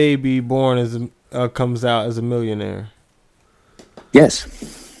 Every baby born is comes out as a millionaire. Yes.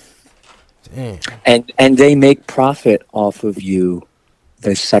 Damn. And they make profit off of you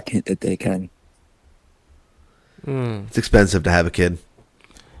the second that they can. It's expensive to have a kid.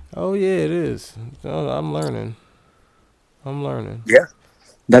 Oh yeah, it is. I'm learning. Yeah.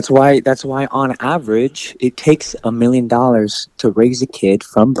 That's why on average it takes $1 million to raise a kid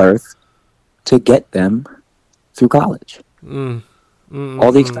from birth to get them through college. All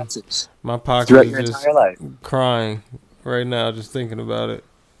the expenses. My pocket throughout is your just entire life. crying right now just thinking about it.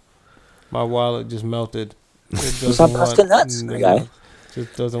 My wallet just melted. It Stop busting nuts, my guy.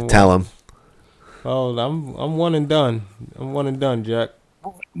 Just doesn't Tell want. him. Oh, I'm one and done. I'm one and done, Jack.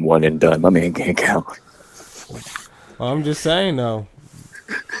 One and done. My man can't count. Well, I'm just saying though.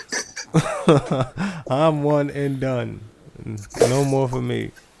 I'm one and done. No more for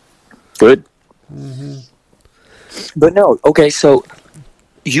me. Good. But no, okay, so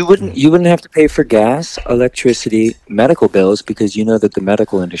you wouldn't have to pay for gas, electricity, medical bills because you know that the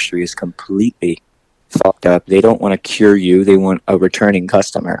medical industry is completely fucked up. They don't want to cure you; they want a returning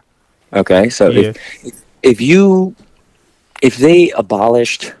customer. Okay, so if they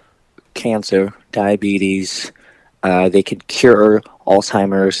abolished cancer, diabetes, they could cure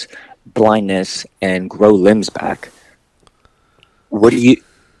Alzheimer's, blindness, and grow limbs back. What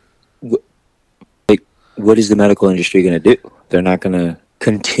is the medical industry going to do? They're not going to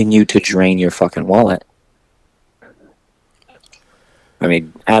continue to drain your fucking wallet. I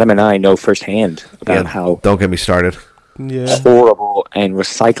mean, Adam and I know firsthand about how don't get me started. Horrible and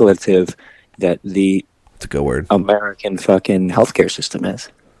recyclative that the it's a good word. American fucking healthcare system is.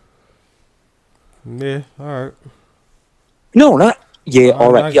 Yeah, all right. No, not yeah.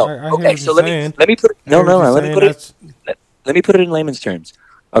 All right, yo. Okay, so let me put it in layman's terms.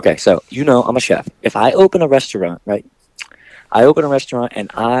 Okay, so I'm a chef. If I open a restaurant, right? I open a restaurant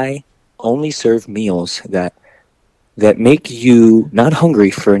and I only serve meals that make you not hungry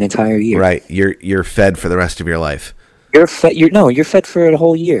for an entire year. Right, you're fed for the rest of your life. You're fed. You're fed for a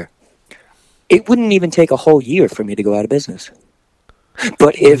whole year. It wouldn't even take a whole year for me to go out of business.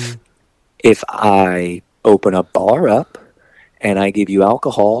 But if I open a bar up and I give you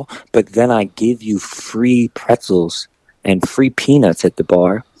alcohol, but then I give you free pretzels and free peanuts at the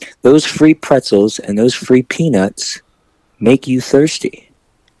bar, those free pretzels and those free peanuts make you thirsty.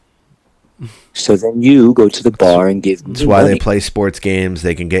 So then you go to the bar and give them That's why they play sports games.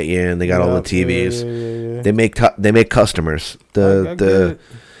 They can get you in. They got all the TVs. Yeah. They make customers. The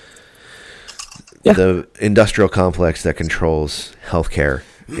industrial complex that controls healthcare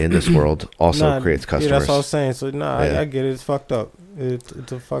in this world also creates customers. Yeah, that's what I was saying. So I get it. It's fucked up. It's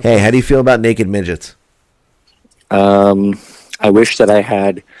a fucked Hey, up. how do you feel about naked midgets? I wish that I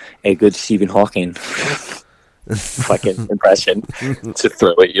had a good Stephen Hawking fucking impression to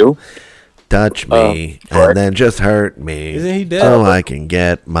throw at you. Touch me and then just hurt me. Isn't he dead? So I can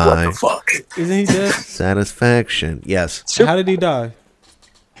get my what the fuck? Isn't he dead? satisfaction. Yes. How did he die?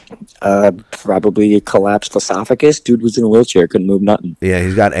 Probably a collapsed esophagus. Dude was in a wheelchair, couldn't move nothing. Yeah,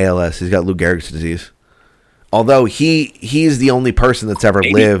 he's got ALS. He's got Lou Gehrig's disease. Although he's the only person that's ever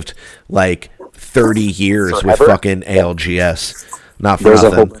lived like 30 years with fucking ALGS. Not for There's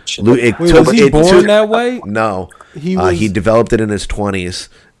nothing. Was he born that way? No. He developed it in his 20s,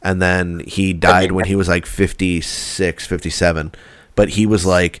 and then he died when he was like 56, 57. But he was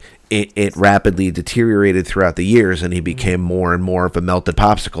like, it rapidly deteriorated throughout the years, and he became more and more of a melted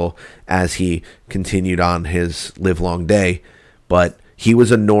popsicle as he continued on his livelong day. But he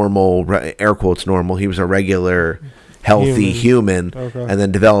was a normal, air quotes normal, he was a regular, healthy human, and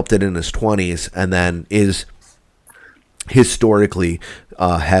then developed it in his 20s, and then is historically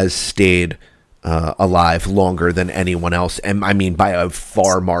has stayed alive longer than anyone else, and I mean by a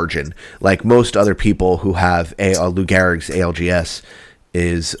far margin. Like most other people who have Lou Gehrig's ALGS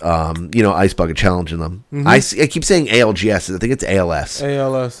is ice bucket challenging them. I keep saying ALGS. I think it's ALS.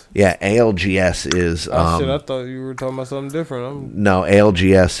 ALS. Yeah, ALGS is. Shit, I thought you were talking about something different. No,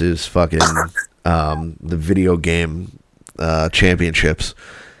 ALGS is fucking the video game championships.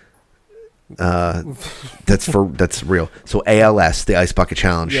 That's real. So ALS, the ice bucket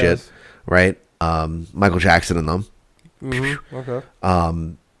challenge shit, right? Michael Jackson and them. Okay.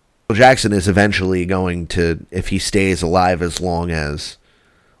 Michael Jackson is eventually going to, if he stays alive as long as,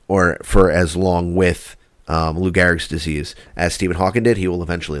 or for as long with Lou Gehrig's disease as Stephen Hawking did, he will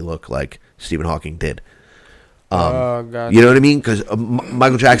eventually look like Stephen Hawking did. Gotcha. You know what I mean? Because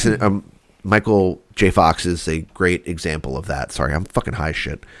Michael J. Fox is a great example of that. Sorry, I'm fucking high as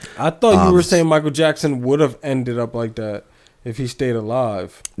shit. I thought you were saying Michael Jackson would have ended up like that if he stayed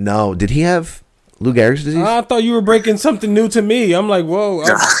alive. No, did he have Lou Gehrig's disease? I thought you were breaking something new to me. I'm like, whoa.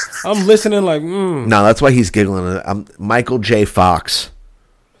 I'm listening like, No, that's why he's giggling. Michael J. Fox.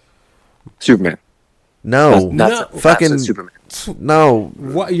 Superman. No. Fucking Superman. No.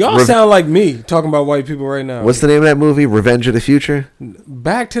 What, y'all sound like me talking about white people right now. What's the name of that movie? Revenge of the Future?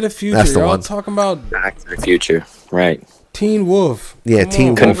 Back to the Future. That's the y'all one. talking about Back to the Future. Right. Teen Wolf. Yeah, Come Teen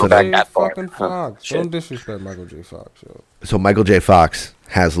on, Wolf. Michael J. that far. fucking Fox. Don't disrespect Michael J. Fox, yo. So Michael J. Fox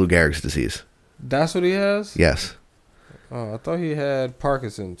has Lou Gehrig's disease. That's what he has? Yes. Oh, I thought he had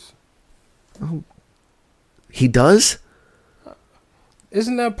Parkinson's. Oh. He does?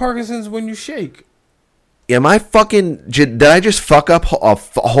 Isn't that Parkinson's when you shake? Am I fucking... Did I just fuck up a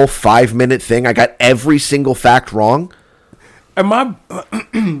whole 5-minute thing? I got every single fact wrong? Am I...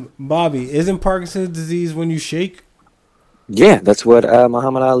 Bobby, isn't Parkinson's disease when you shake? Yeah, that's what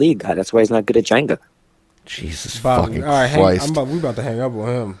Muhammad Ali got. That's why he's not good at Jenga. Jesus Bobby, fucking all right, Christ. we about to hang up on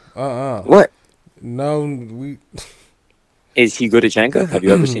him. What? No, we... Is he good at Jenga? Have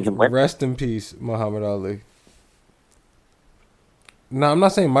you ever seen him win? Rest in peace, Muhammad Ali. No, I'm not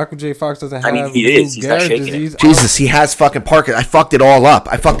saying Michael J. Fox doesn't have he is. He's not Gehrig's shaking disease. Jesus, he has fucking Parkinson's. I fucked it all up.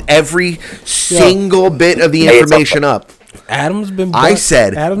 I fucked every single bit of the information up. Adam's been... I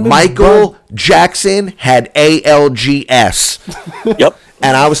said Michael Jackson had ALGS. Yep.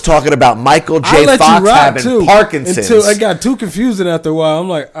 And I was talking about Michael I J. let Fox you rock having too, Parkinson's. until I got too confusing after a while. I'm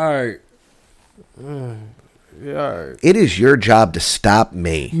like, all right. Yeah, all right. It is your job to stop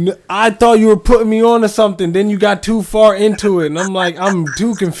me. I thought you were putting me on to something. Then you got too far into it. And I'm like, I'm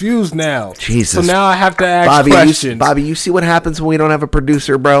too confused now. Jesus. So now I have to ask Bobby, questions. Bobby, you see what happens when we don't have a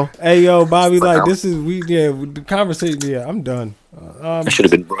producer, bro? Hey, yo, Bobby, like, this is, the conversation, yeah, I'm done. I should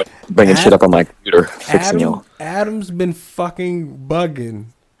have been bringing shit up on my computer, fixing y'all. Adam's been fucking bugging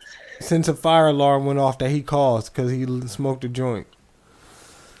since a fire alarm went off that he caused because he smoked a joint.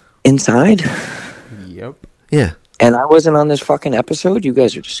 Inside? Yep. Yeah. And I wasn't on this fucking episode? You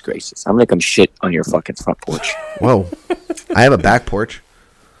guys are disgraces. I'm gonna come shit on your fucking front porch. Whoa. I have a back porch.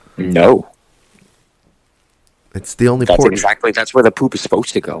 No. It's the only That's porch. that's where the poop is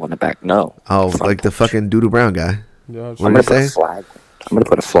supposed to go, on the back. No. Oh, like the fucking Doodoo Brown guy. Yeah, What did you say? I'm gonna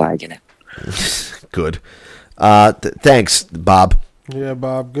put a flag in it. Good. Thanks, Bob. Yeah,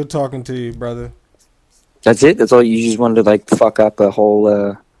 Bob, good talking to you, brother. That's it? That's all? You just wanted to, like, fuck up a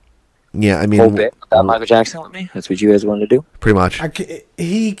whole... Yeah, I mean... whole bit about Michael Jackson with me? That's what you guys wanted to do? Pretty much.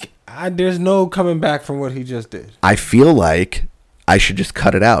 There's no coming back from what he just did. I feel like I should just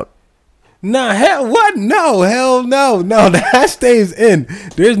cut it out. Nah, hell, what? No, hell no. No, that stays in.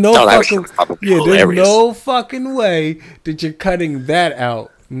 There's no fucking... there's no fucking way that you're cutting that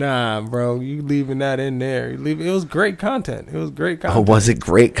out. Nah, bro, you leaving that in there. It was great content. It was great content. Oh, was it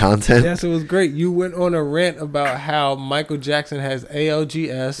great content? Yes, it was great. You went on a rant about how Michael Jackson has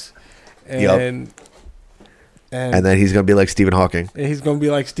ALGS, and then he's gonna be like Stephen Hawking. And he's gonna be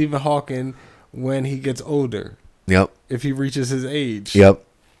like Stephen Hawking when he gets older. Yep. If he reaches his age. Yep.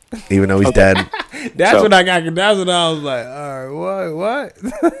 Even though he's dead. That's what I got. That's what I was like. All right,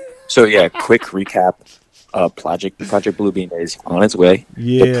 what? So yeah, quick recap. Project Bluebeam is on its way.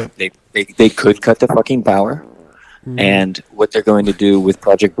 Yeah. They could cut the fucking power. And what they're going to do with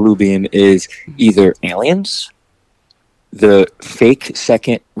Project Bluebeam is either aliens, the fake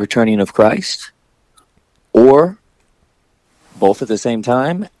second returning of Christ, or both at the same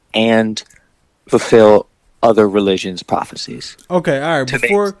time, and fulfill other religions' prophecies. Okay, all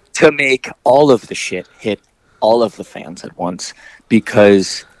right. To make all of the shit hit all of the fans at once,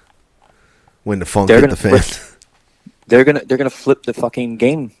 because when the funk hit the fans, they're gonna flip the fucking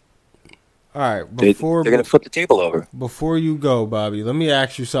game. All right, they're gonna flip the table over. Before you go, Bobby, let me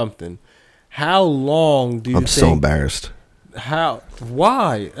ask you something. How long do you I'm so embarrassed.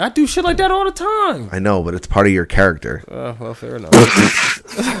 Why? I do shit like that all the time. I know, but it's part of your character. Well, fair enough.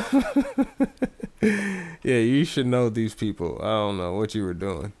 Yeah, you should know these people. I don't know what you were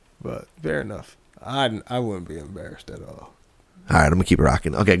doing, but fair enough. I wouldn't be embarrassed at all. All right, I'm gonna keep it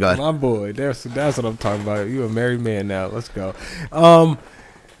rocking. Okay, go ahead. My boy, that's what I'm talking about. You a married man now. Let's go.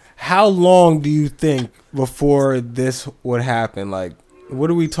 How long do you think before this would happen? Like, what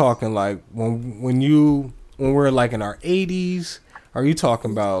are we talking? Like when we're like in our 80s? Are you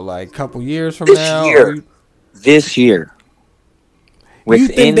talking about like a couple years from now? This year. You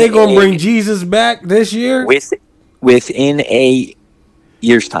think they're gonna bring Jesus back this year? Within a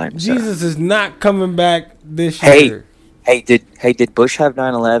year's time. Jesus is not coming back this year. Hey, did Bush have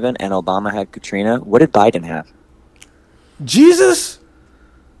 9/11 and Obama had Katrina? What did Biden have? Jesus?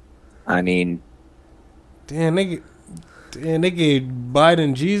 I mean, damn, they gave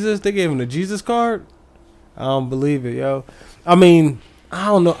Biden Jesus. They gave him the Jesus card. I don't believe it, yo. I mean, I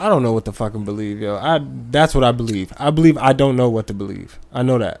don't know. I don't know what to fucking believe, yo. That's what I believe. I believe I don't know what to believe. I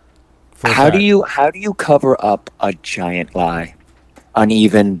know that. How do you cover up a giant lie? An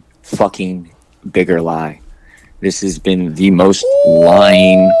even fucking bigger lie. This has been the most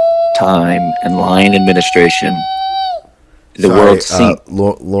lying time and lying administration the world's seen.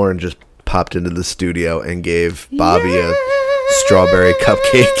 Lauren just popped into the studio and gave Bobby a strawberry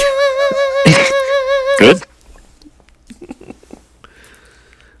cupcake. Good.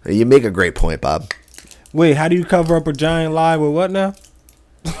 You make a great point, Bob. Wait, how do you cover up a giant lie with what now?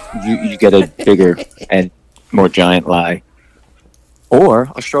 You get a bigger and more giant lie.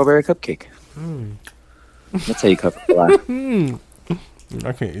 Or a strawberry cupcake. That's how you cover the lie.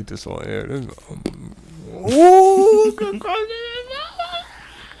 I can't eat this on air.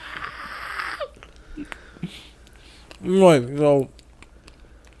 Right, so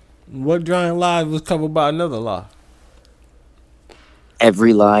what giant lie was covered by another lie?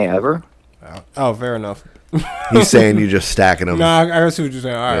 Every lie ever? Oh, fair enough. He's saying you're just stacking them. Nah, I see what you're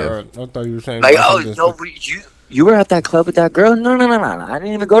saying. All right. I thought you were saying like, no, you were at that club with that girl? No. I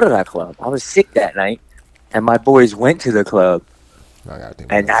didn't even go to that club. I was sick that night, and my boys went to the club,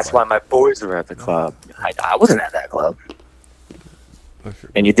 and that's why my boys were at the club. I wasn't at that club.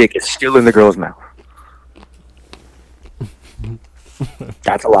 And your dick is still in the girl's mouth.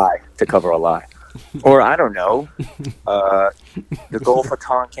 That's a lie to cover a lie. Or, I don't know, the Gulf of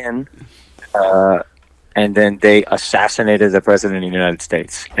Tonkin, and then they assassinated the president of the United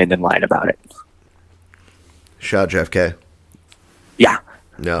States and then lied about it. Shout out JFK. Yeah.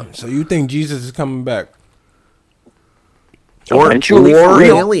 Yeah. So you think Jesus is coming back? Or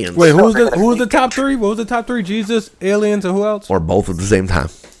aliens. Wait, who was the top three? What was the top three? Jesus, aliens, and who else? Or both at the same time.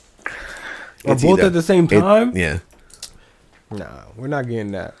 Or both at the same time? Yeah. Nah, we're not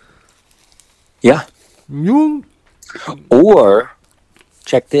getting that. Yeah. Or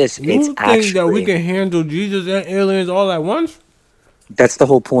check this. You it's think actually that we can handle Jesus and aliens all at once? That's the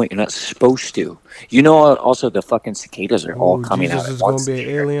whole point. You're not supposed to. You know. Also, the fucking cicadas are all coming Jesus out at is once. gonna be an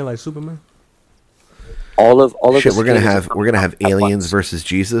alien like Superman. All of Shit, the we're gonna cicadas have aliens versus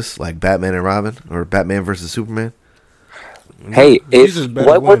Jesus, like Batman and Robin, or Batman versus Superman. Hey, Jesus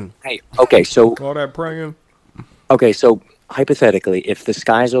better win. Okay, so all that praying. Okay, so hypothetically, if the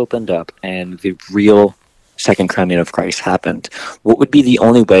skies opened up and the real second coming of Christ happened, what would be the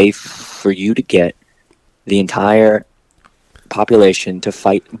only way for you to get the entire population to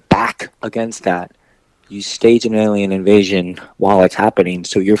fight back against that? You stage an alien invasion while it's happening,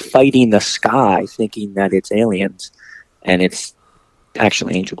 so you're fighting the sky thinking that it's aliens, and it's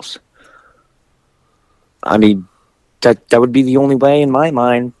actually angels. I mean, that would be the only way in my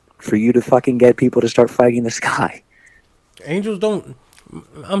mind for you to fucking get people to start fighting the sky. Angels don't.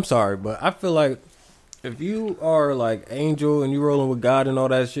 I'm sorry, but I feel like if you are like angel and you rolling with God and all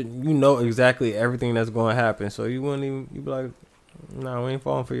that shit, you know exactly everything that's going to happen. So you wouldn't even. You be like, "No, we ain't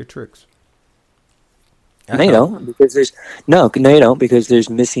falling for your tricks." No, you don't, because there's no, you don't, because there's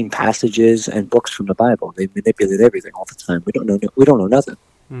missing passages and books from the Bible. They manipulate everything all the time. We don't know. We don't know nothing.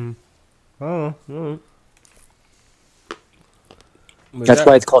 Oh. That's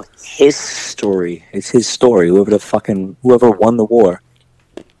why it's called his story. It's his story. Whoever won the war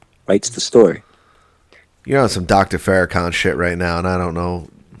writes the story. You're on some Dr. Farrakhan shit right now, and I don't know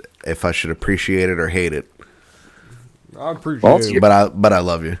if I should appreciate it or hate it. I appreciate it, but I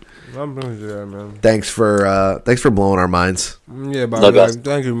love you. I appreciate that, man. Thanks for blowing our minds. Yeah, Bobby.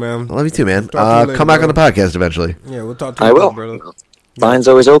 Thank you, man. I love you too, man. Later, come back bro. on the podcast eventually. Yeah, we'll talk to you. I will. Brother. Mine's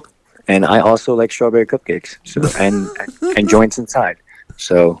always open, and I also like strawberry cupcakes. So and joints inside.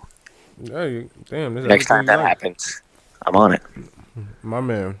 So damn. Next time that happens, I'm on it. My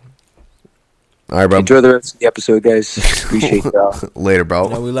man. All right, bro. Enjoy the rest of the episode, guys. Appreciate y'all. Later, bro.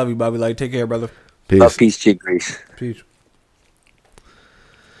 Yeah, we love you, Bobby. Like, take care, brother. Peace. Love, peace, cheek, grease. Peace.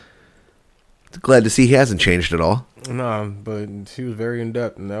 Glad to see he hasn't changed at all. Nah, but he was very in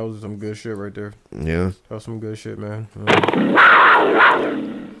depth, and that was some good shit right there. Yeah. That was some good shit, man.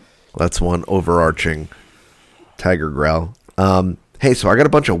 That's one overarching tiger growl. Hey, so I got a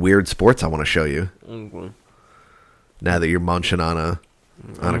bunch of weird sports I want to show you. Okay. Now that you're munching on a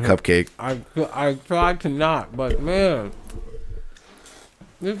cupcake. I tried to not, but man,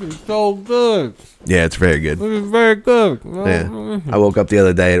 this is so good. Yeah, it's very good. This is very good. Yeah. I woke up the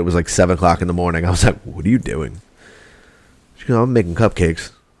other day and it was like 7 o'clock in the morning. I was like, what are you doing? She goes, I'm making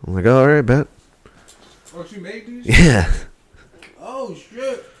cupcakes. I'm like, oh, all right, bet. Oh, she made these? Yeah. Oh,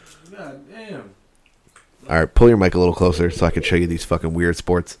 shit. God damn. All right, pull your mic a little closer so I can show you these fucking weird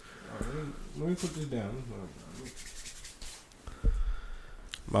sports. Let me put this down.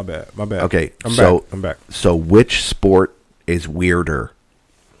 My bad. Okay, I'm back. so which sport is weirder?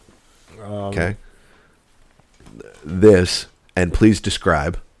 Okay. This, and please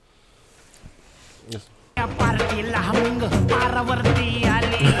describe.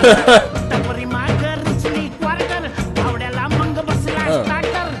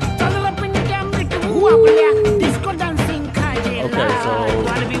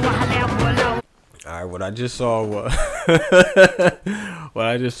 Alright, what I just saw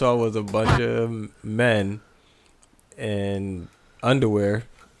was a bunch of men in underwear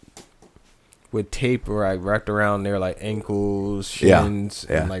with tape wrapped around their like ankles, shins,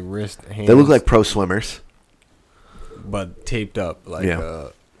 and like wrist, hands. They look like pro swimmers, but taped up like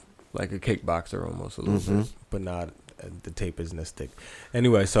a kickboxer almost a little bit, but not. The tape isn't as thick.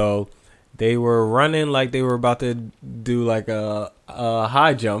 Anyway, so they were running like they were about to do like a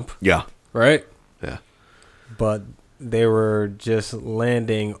high jump. Yeah. Right? Yeah. But they were just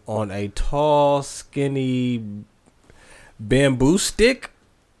landing on a tall, skinny bamboo stick,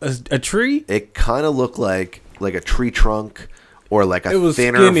 a tree. It kind of looked like a tree trunk or like a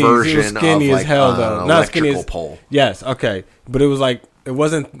thinner skinny. version it was skinny of as like hell, an though. Not skinny electrical as, pole. Yes, okay. But it was like, it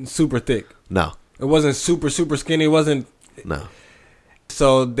wasn't super thick. No. It wasn't super skinny. It wasn't. No.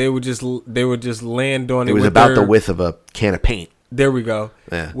 So they would just land on it. It was about the width of a can of paint. There we go.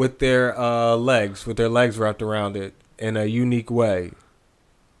 Yeah. With their legs wrapped around it in a unique way.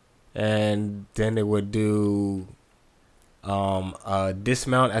 And then they would do a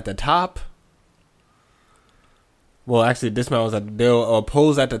dismount at the top. Well, actually, dismount was they'll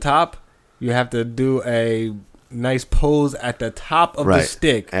pose at the top. You have to do a nice pose at the top of the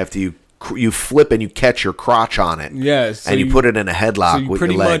stick. After you flip and you catch your crotch on it. Yes. And you put it in a headlock with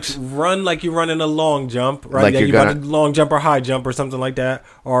your legs. So you pretty much run like you're running a long jump, right? Like yeah, you're you got a long jump or high jump or something like that,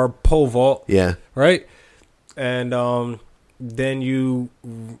 or pole vault. Yeah. Right? And then you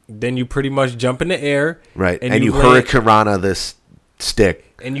pretty much jump in the air. Right. And you hurricanrana this stick.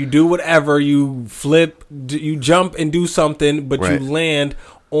 And you do whatever. You flip, you jump and do something, but you land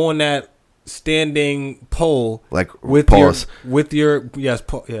on that standing pole, like with pause. Pause with your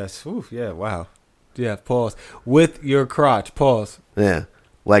crotch, pause. Yeah,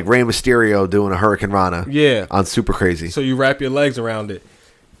 like Rey Mysterio doing a hurricanrana. Yeah, on Super Crazy. So you wrap your legs around it,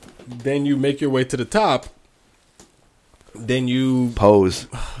 then you make your way to the top. Then you pose.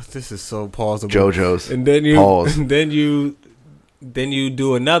 This is so pausable. JoJo's. And then you pause. Then you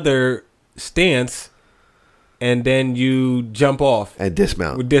do another stance, and then you jump off and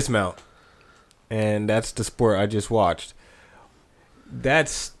dismount. And that's the sport I just watched. That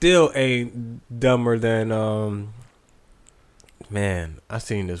still ain't dumber than man, I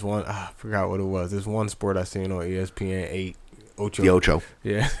seen this one. I forgot what it was. This one sport I seen on ESPN 8. The Ocho.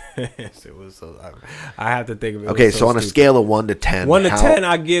 Yeah. It was so. I have to think of it. Okay, so on a scale of 1 to 10. 1 to 10,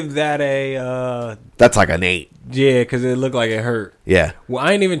 I give that a. That's like an 8. Yeah, because it looked like it hurt. Yeah. Well,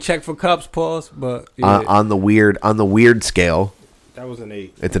 I ain't even checked for cups, pause, but yeah. On the weird scale. That was an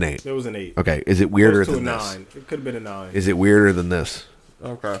 8. It's an 8. It was an 8. Okay, is it weirder than a 9. this? It could have been a 9. Is it weirder than this?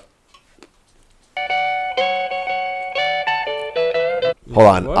 Okay. Hold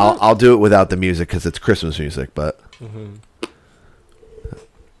on, I'll do it without the music because it's Christmas music. But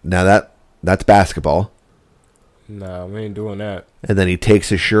now that's basketball. Nah, we ain't doing that. And then he takes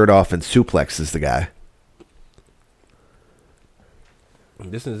his shirt off and suplexes the guy.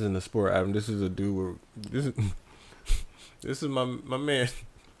 This isn't a sport, Adam. This is a dude. This is my man.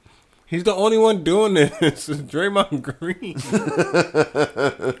 He's the only one doing this. It's Draymond Green.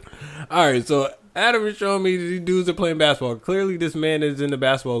 All right, so Adam is showing me these dudes are playing basketball. Clearly, this man is in the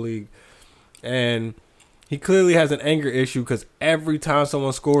basketball league, and he clearly has an anger issue because every time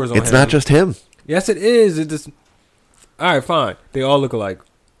someone scores on him, it's not just him. Yes, it is. It just. All right, fine. They all look alike.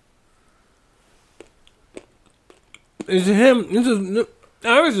 It's him.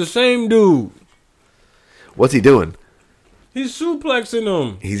 It's the same dude. What's he doing? He's suplexing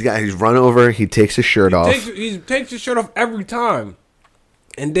him. He's run over. He takes his shirt off. He takes his shirt off every time,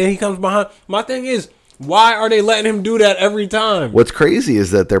 and then he comes behind. My thing is, why are they letting him do that every time? What's crazy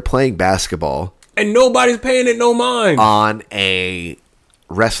is that they're playing basketball, and nobody's paying it no mind on a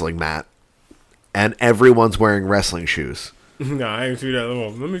wrestling mat, and everyone's wearing wrestling shoes. No, I ain't see that.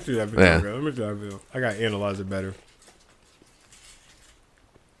 Let me see that video. Yeah. Let me see that video. I gotta analyze it better.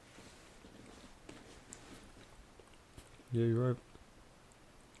 Yeah, you're right.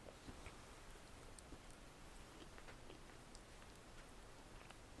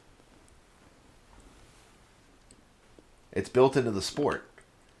 It's built into the sport.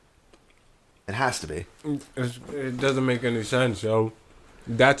 It has to be. It doesn't make any sense, yo.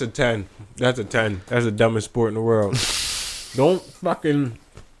 That's a 10. That's a 10. That's the dumbest sport in the world. Don't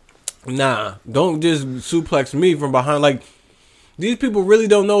just suplex me from behind. Like, These people really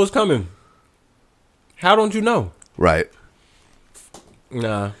don't know what's coming. How don't you know? Right.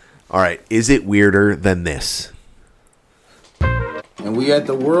 Nah. All right. Is it weirder than this? And we at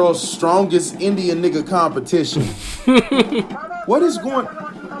the world's strongest Indian nigga competition. What is going?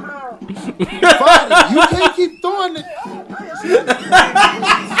 Fadi, you can't keep throwing it.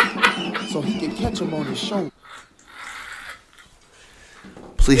 So he can catch him on his shoulder.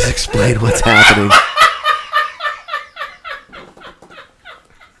 Please explain what's happening.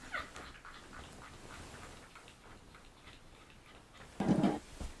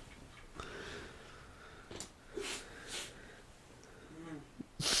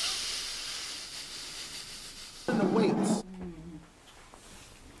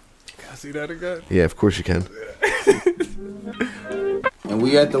 See that again? Yeah, of course you can. And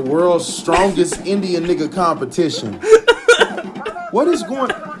we at the world's strongest Indian nigga competition. What is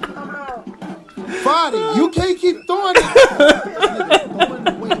going? Fadi, you can't keep throwing it.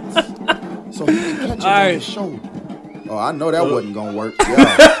 So he can catch him on his shoulder. Oh, I know that wasn't gonna work.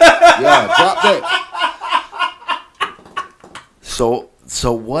 Yeah, drop that. So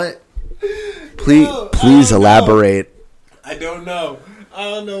what? Please elaborate. I don't know. I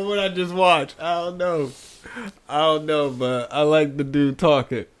don't know what I just watched. I don't know, but I like the dude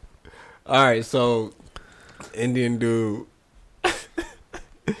talking. All right, so Indian dude,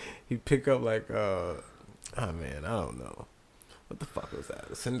 he pick up like oh man, I don't know. What the fuck was that?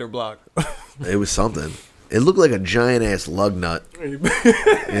 A cinder block? It was something. It looked like a giant ass lug nut. You know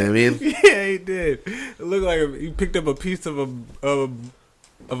what I mean? Yeah, he did. It looked like he picked up a piece of a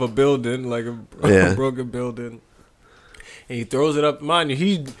building, like a broken building. And he throws it up. Mind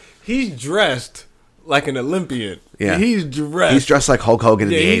you, he's dressed like an Olympian. Yeah. He's dressed like Hulk Hogan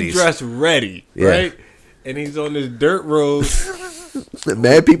in the 80s. He's dressed ready, right? And he's on this dirt road.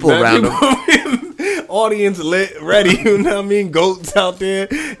 Mad people around him. Audience lit, ready. You know what I mean? Goats out there.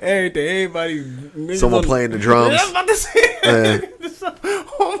 Everything. Everybody. Someone playing the drums. Yeah, I was about to say.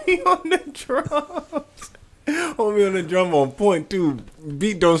 Homie on the drums. Homie on the drum on point too.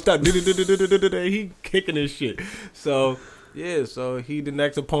 Beat don't stop. He kicking his shit. So yeah, so he the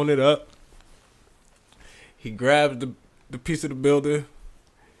next opponent up. He grabs the piece of the building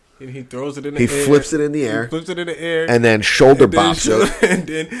and he throws it in the air. He flips it in the air. He flips it in the air. And then shoulder bops it. And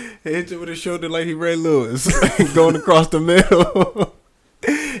then hits it with his shoulder like he Ray Lewis. Going across the middle.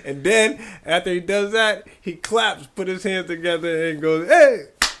 And then after he does that, he claps, put his hands together and goes, hey!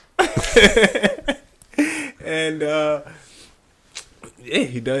 And yeah,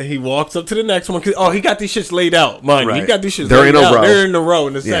 he does. He walks up to the next one. Oh, he got these shits laid out, mind you. He got these shits laid out. They're in a row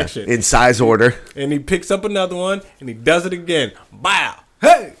in the section. In size order. And he picks up another one and he does it again. Bow.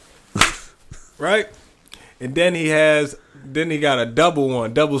 Hey! Right? And then he got a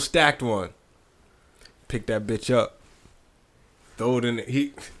double stacked one. Pick that bitch up. Throw it in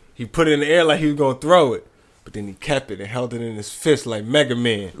he put it in the air like he was gonna throw it. But then he kept it and held it in his fist like Mega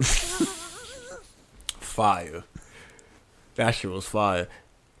Man. Fire. That shit was fire.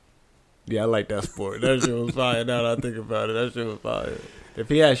 Yeah, I like that sport. That shit was fire. Now that I think about it, that shit was fire. If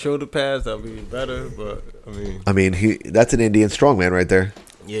he had shoulder pads, that'd be better. But I mean, that's an Indian strongman right there.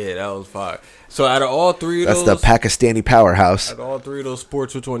 Yeah, that was fire. So out of all three of those, that's the Pakistani powerhouse. Out of all three of those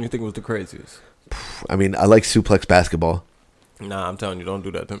sports, which one do you think was the craziest? I mean, I like suplex basketball. Nah, I'm telling you, don't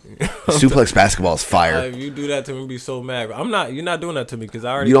do that to me. Suplex basketball is fire. If you do that to me, I'd be so mad. You're not doing that to me because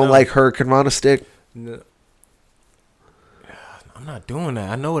I already. You don't like Hurricane Rana stick? No. I'm not doing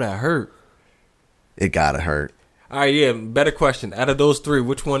that. I know that hurt. It gotta hurt. All right, yeah. Better question. Out of those three,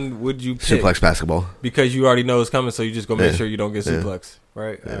 which one would you pick? Suplex basketball. Because you already know it's coming, so you just gonna make sure you don't get suplex,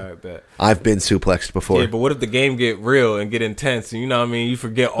 right? Yeah. All right, bet. I've been suplexed before. Yeah, but what if the game get real and get intense, and you know what I mean? You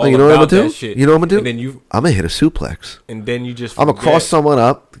forget all about that shit. You know what I'm gonna do? And then I'm gonna hit a suplex. And then you just I'm gonna cross someone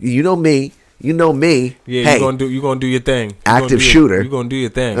up. You know me. You know me. Yeah, hey, you're gonna do your thing. Active shooter. You're gonna do your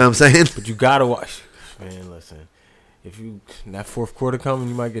thing. You know what I'm saying? But you gotta watch. Man, listen. If that fourth quarter coming,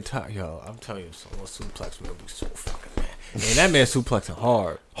 you might get tired. Yo, I'm telling you, someone suplex me will be so fucking mad. And that man suplexing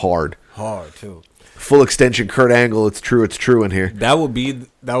hard. Hard too. Full extension Kurt Angle. It's true in here. That would be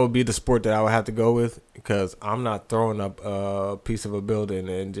the sport that I would have to go with because I'm not throwing up a piece of a building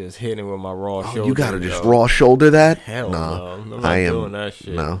and just hitting it with my raw shoulder. You gotta just raw shoulder that? Hell no. I'm not doing that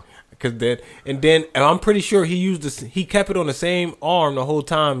shit. No. Cause then I'm pretty sure he kept it on the same arm the whole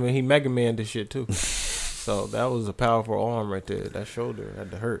time and he Mega Man the shit too. So that was a powerful arm right there. That shoulder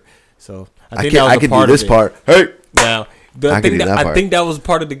had to hurt. So I think I can do this part. Hey. Now I think that was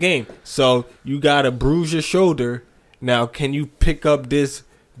part of the game. So you gotta bruise your shoulder. Now can you pick up this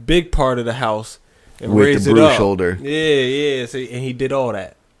big part of the house and with raise the it bruised up? Shoulder? Yeah. So, and he did all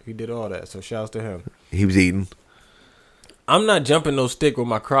that. So shouts to him. He was eating. I'm not jumping no stick with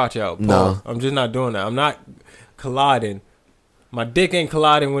my crotch out. Pause. No. I'm just not doing that. I'm not colliding. My dick ain't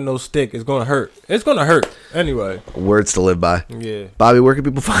colliding with no stick. It's gonna hurt. It's gonna hurt. Anyway. Words to live by. Yeah. Bobby, where can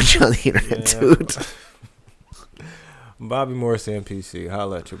people find you on the internet, dude? Bobby Morris SAMPC.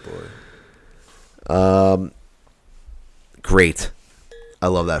 Holla at your boy. Great. I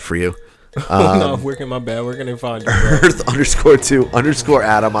love that for you. No, where can they find you?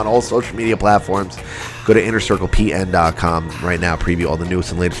 Earth_2_Adam on all social media platforms. Go to InnerCirclePN.com right now. Preview all the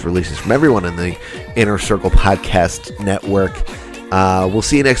newest and latest releases from everyone in the Inner Circle Podcast Network. We'll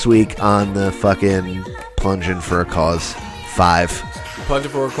see you next week on the fucking Plunging for a Cause 5.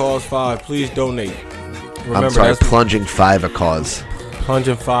 Plunging for a Cause 5. Please donate. Remember, I'm sorry, Plunging 5 a Cause.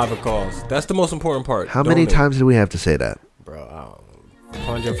 Plunging 5 a Cause. That's the most important part. How many times do we have to say that? Bro, I don't know.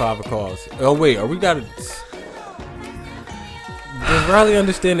 Plunging 5 a Cause. Oh, wait. Are we got to... Does Riley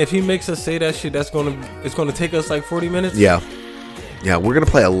understand if he makes us say that shit, it's gonna take us like 40 minutes? Yeah. Yeah, we're going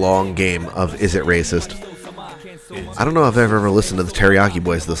to play a long game of Is It Racist? I don't know if I've ever listened to the Teriyaki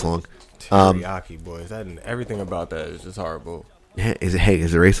Boys this long. Teriyaki Boys. Everything about that is just horrible. Is it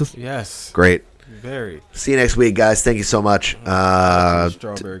racist? Yes. Great. Very. See you next week, guys. Thank you so much.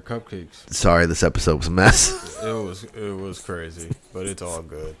 Strawberry cupcakes. Sorry, this episode was a mess. It was crazy, but it's all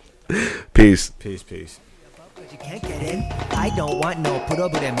good. Peace. Peace. You can't get in. I don't want no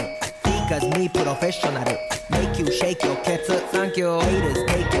problem. Because me professional. Make you shake your cats. Thank you. Haters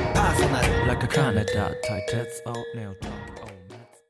take it personal. Like a Canada tight, that's all now.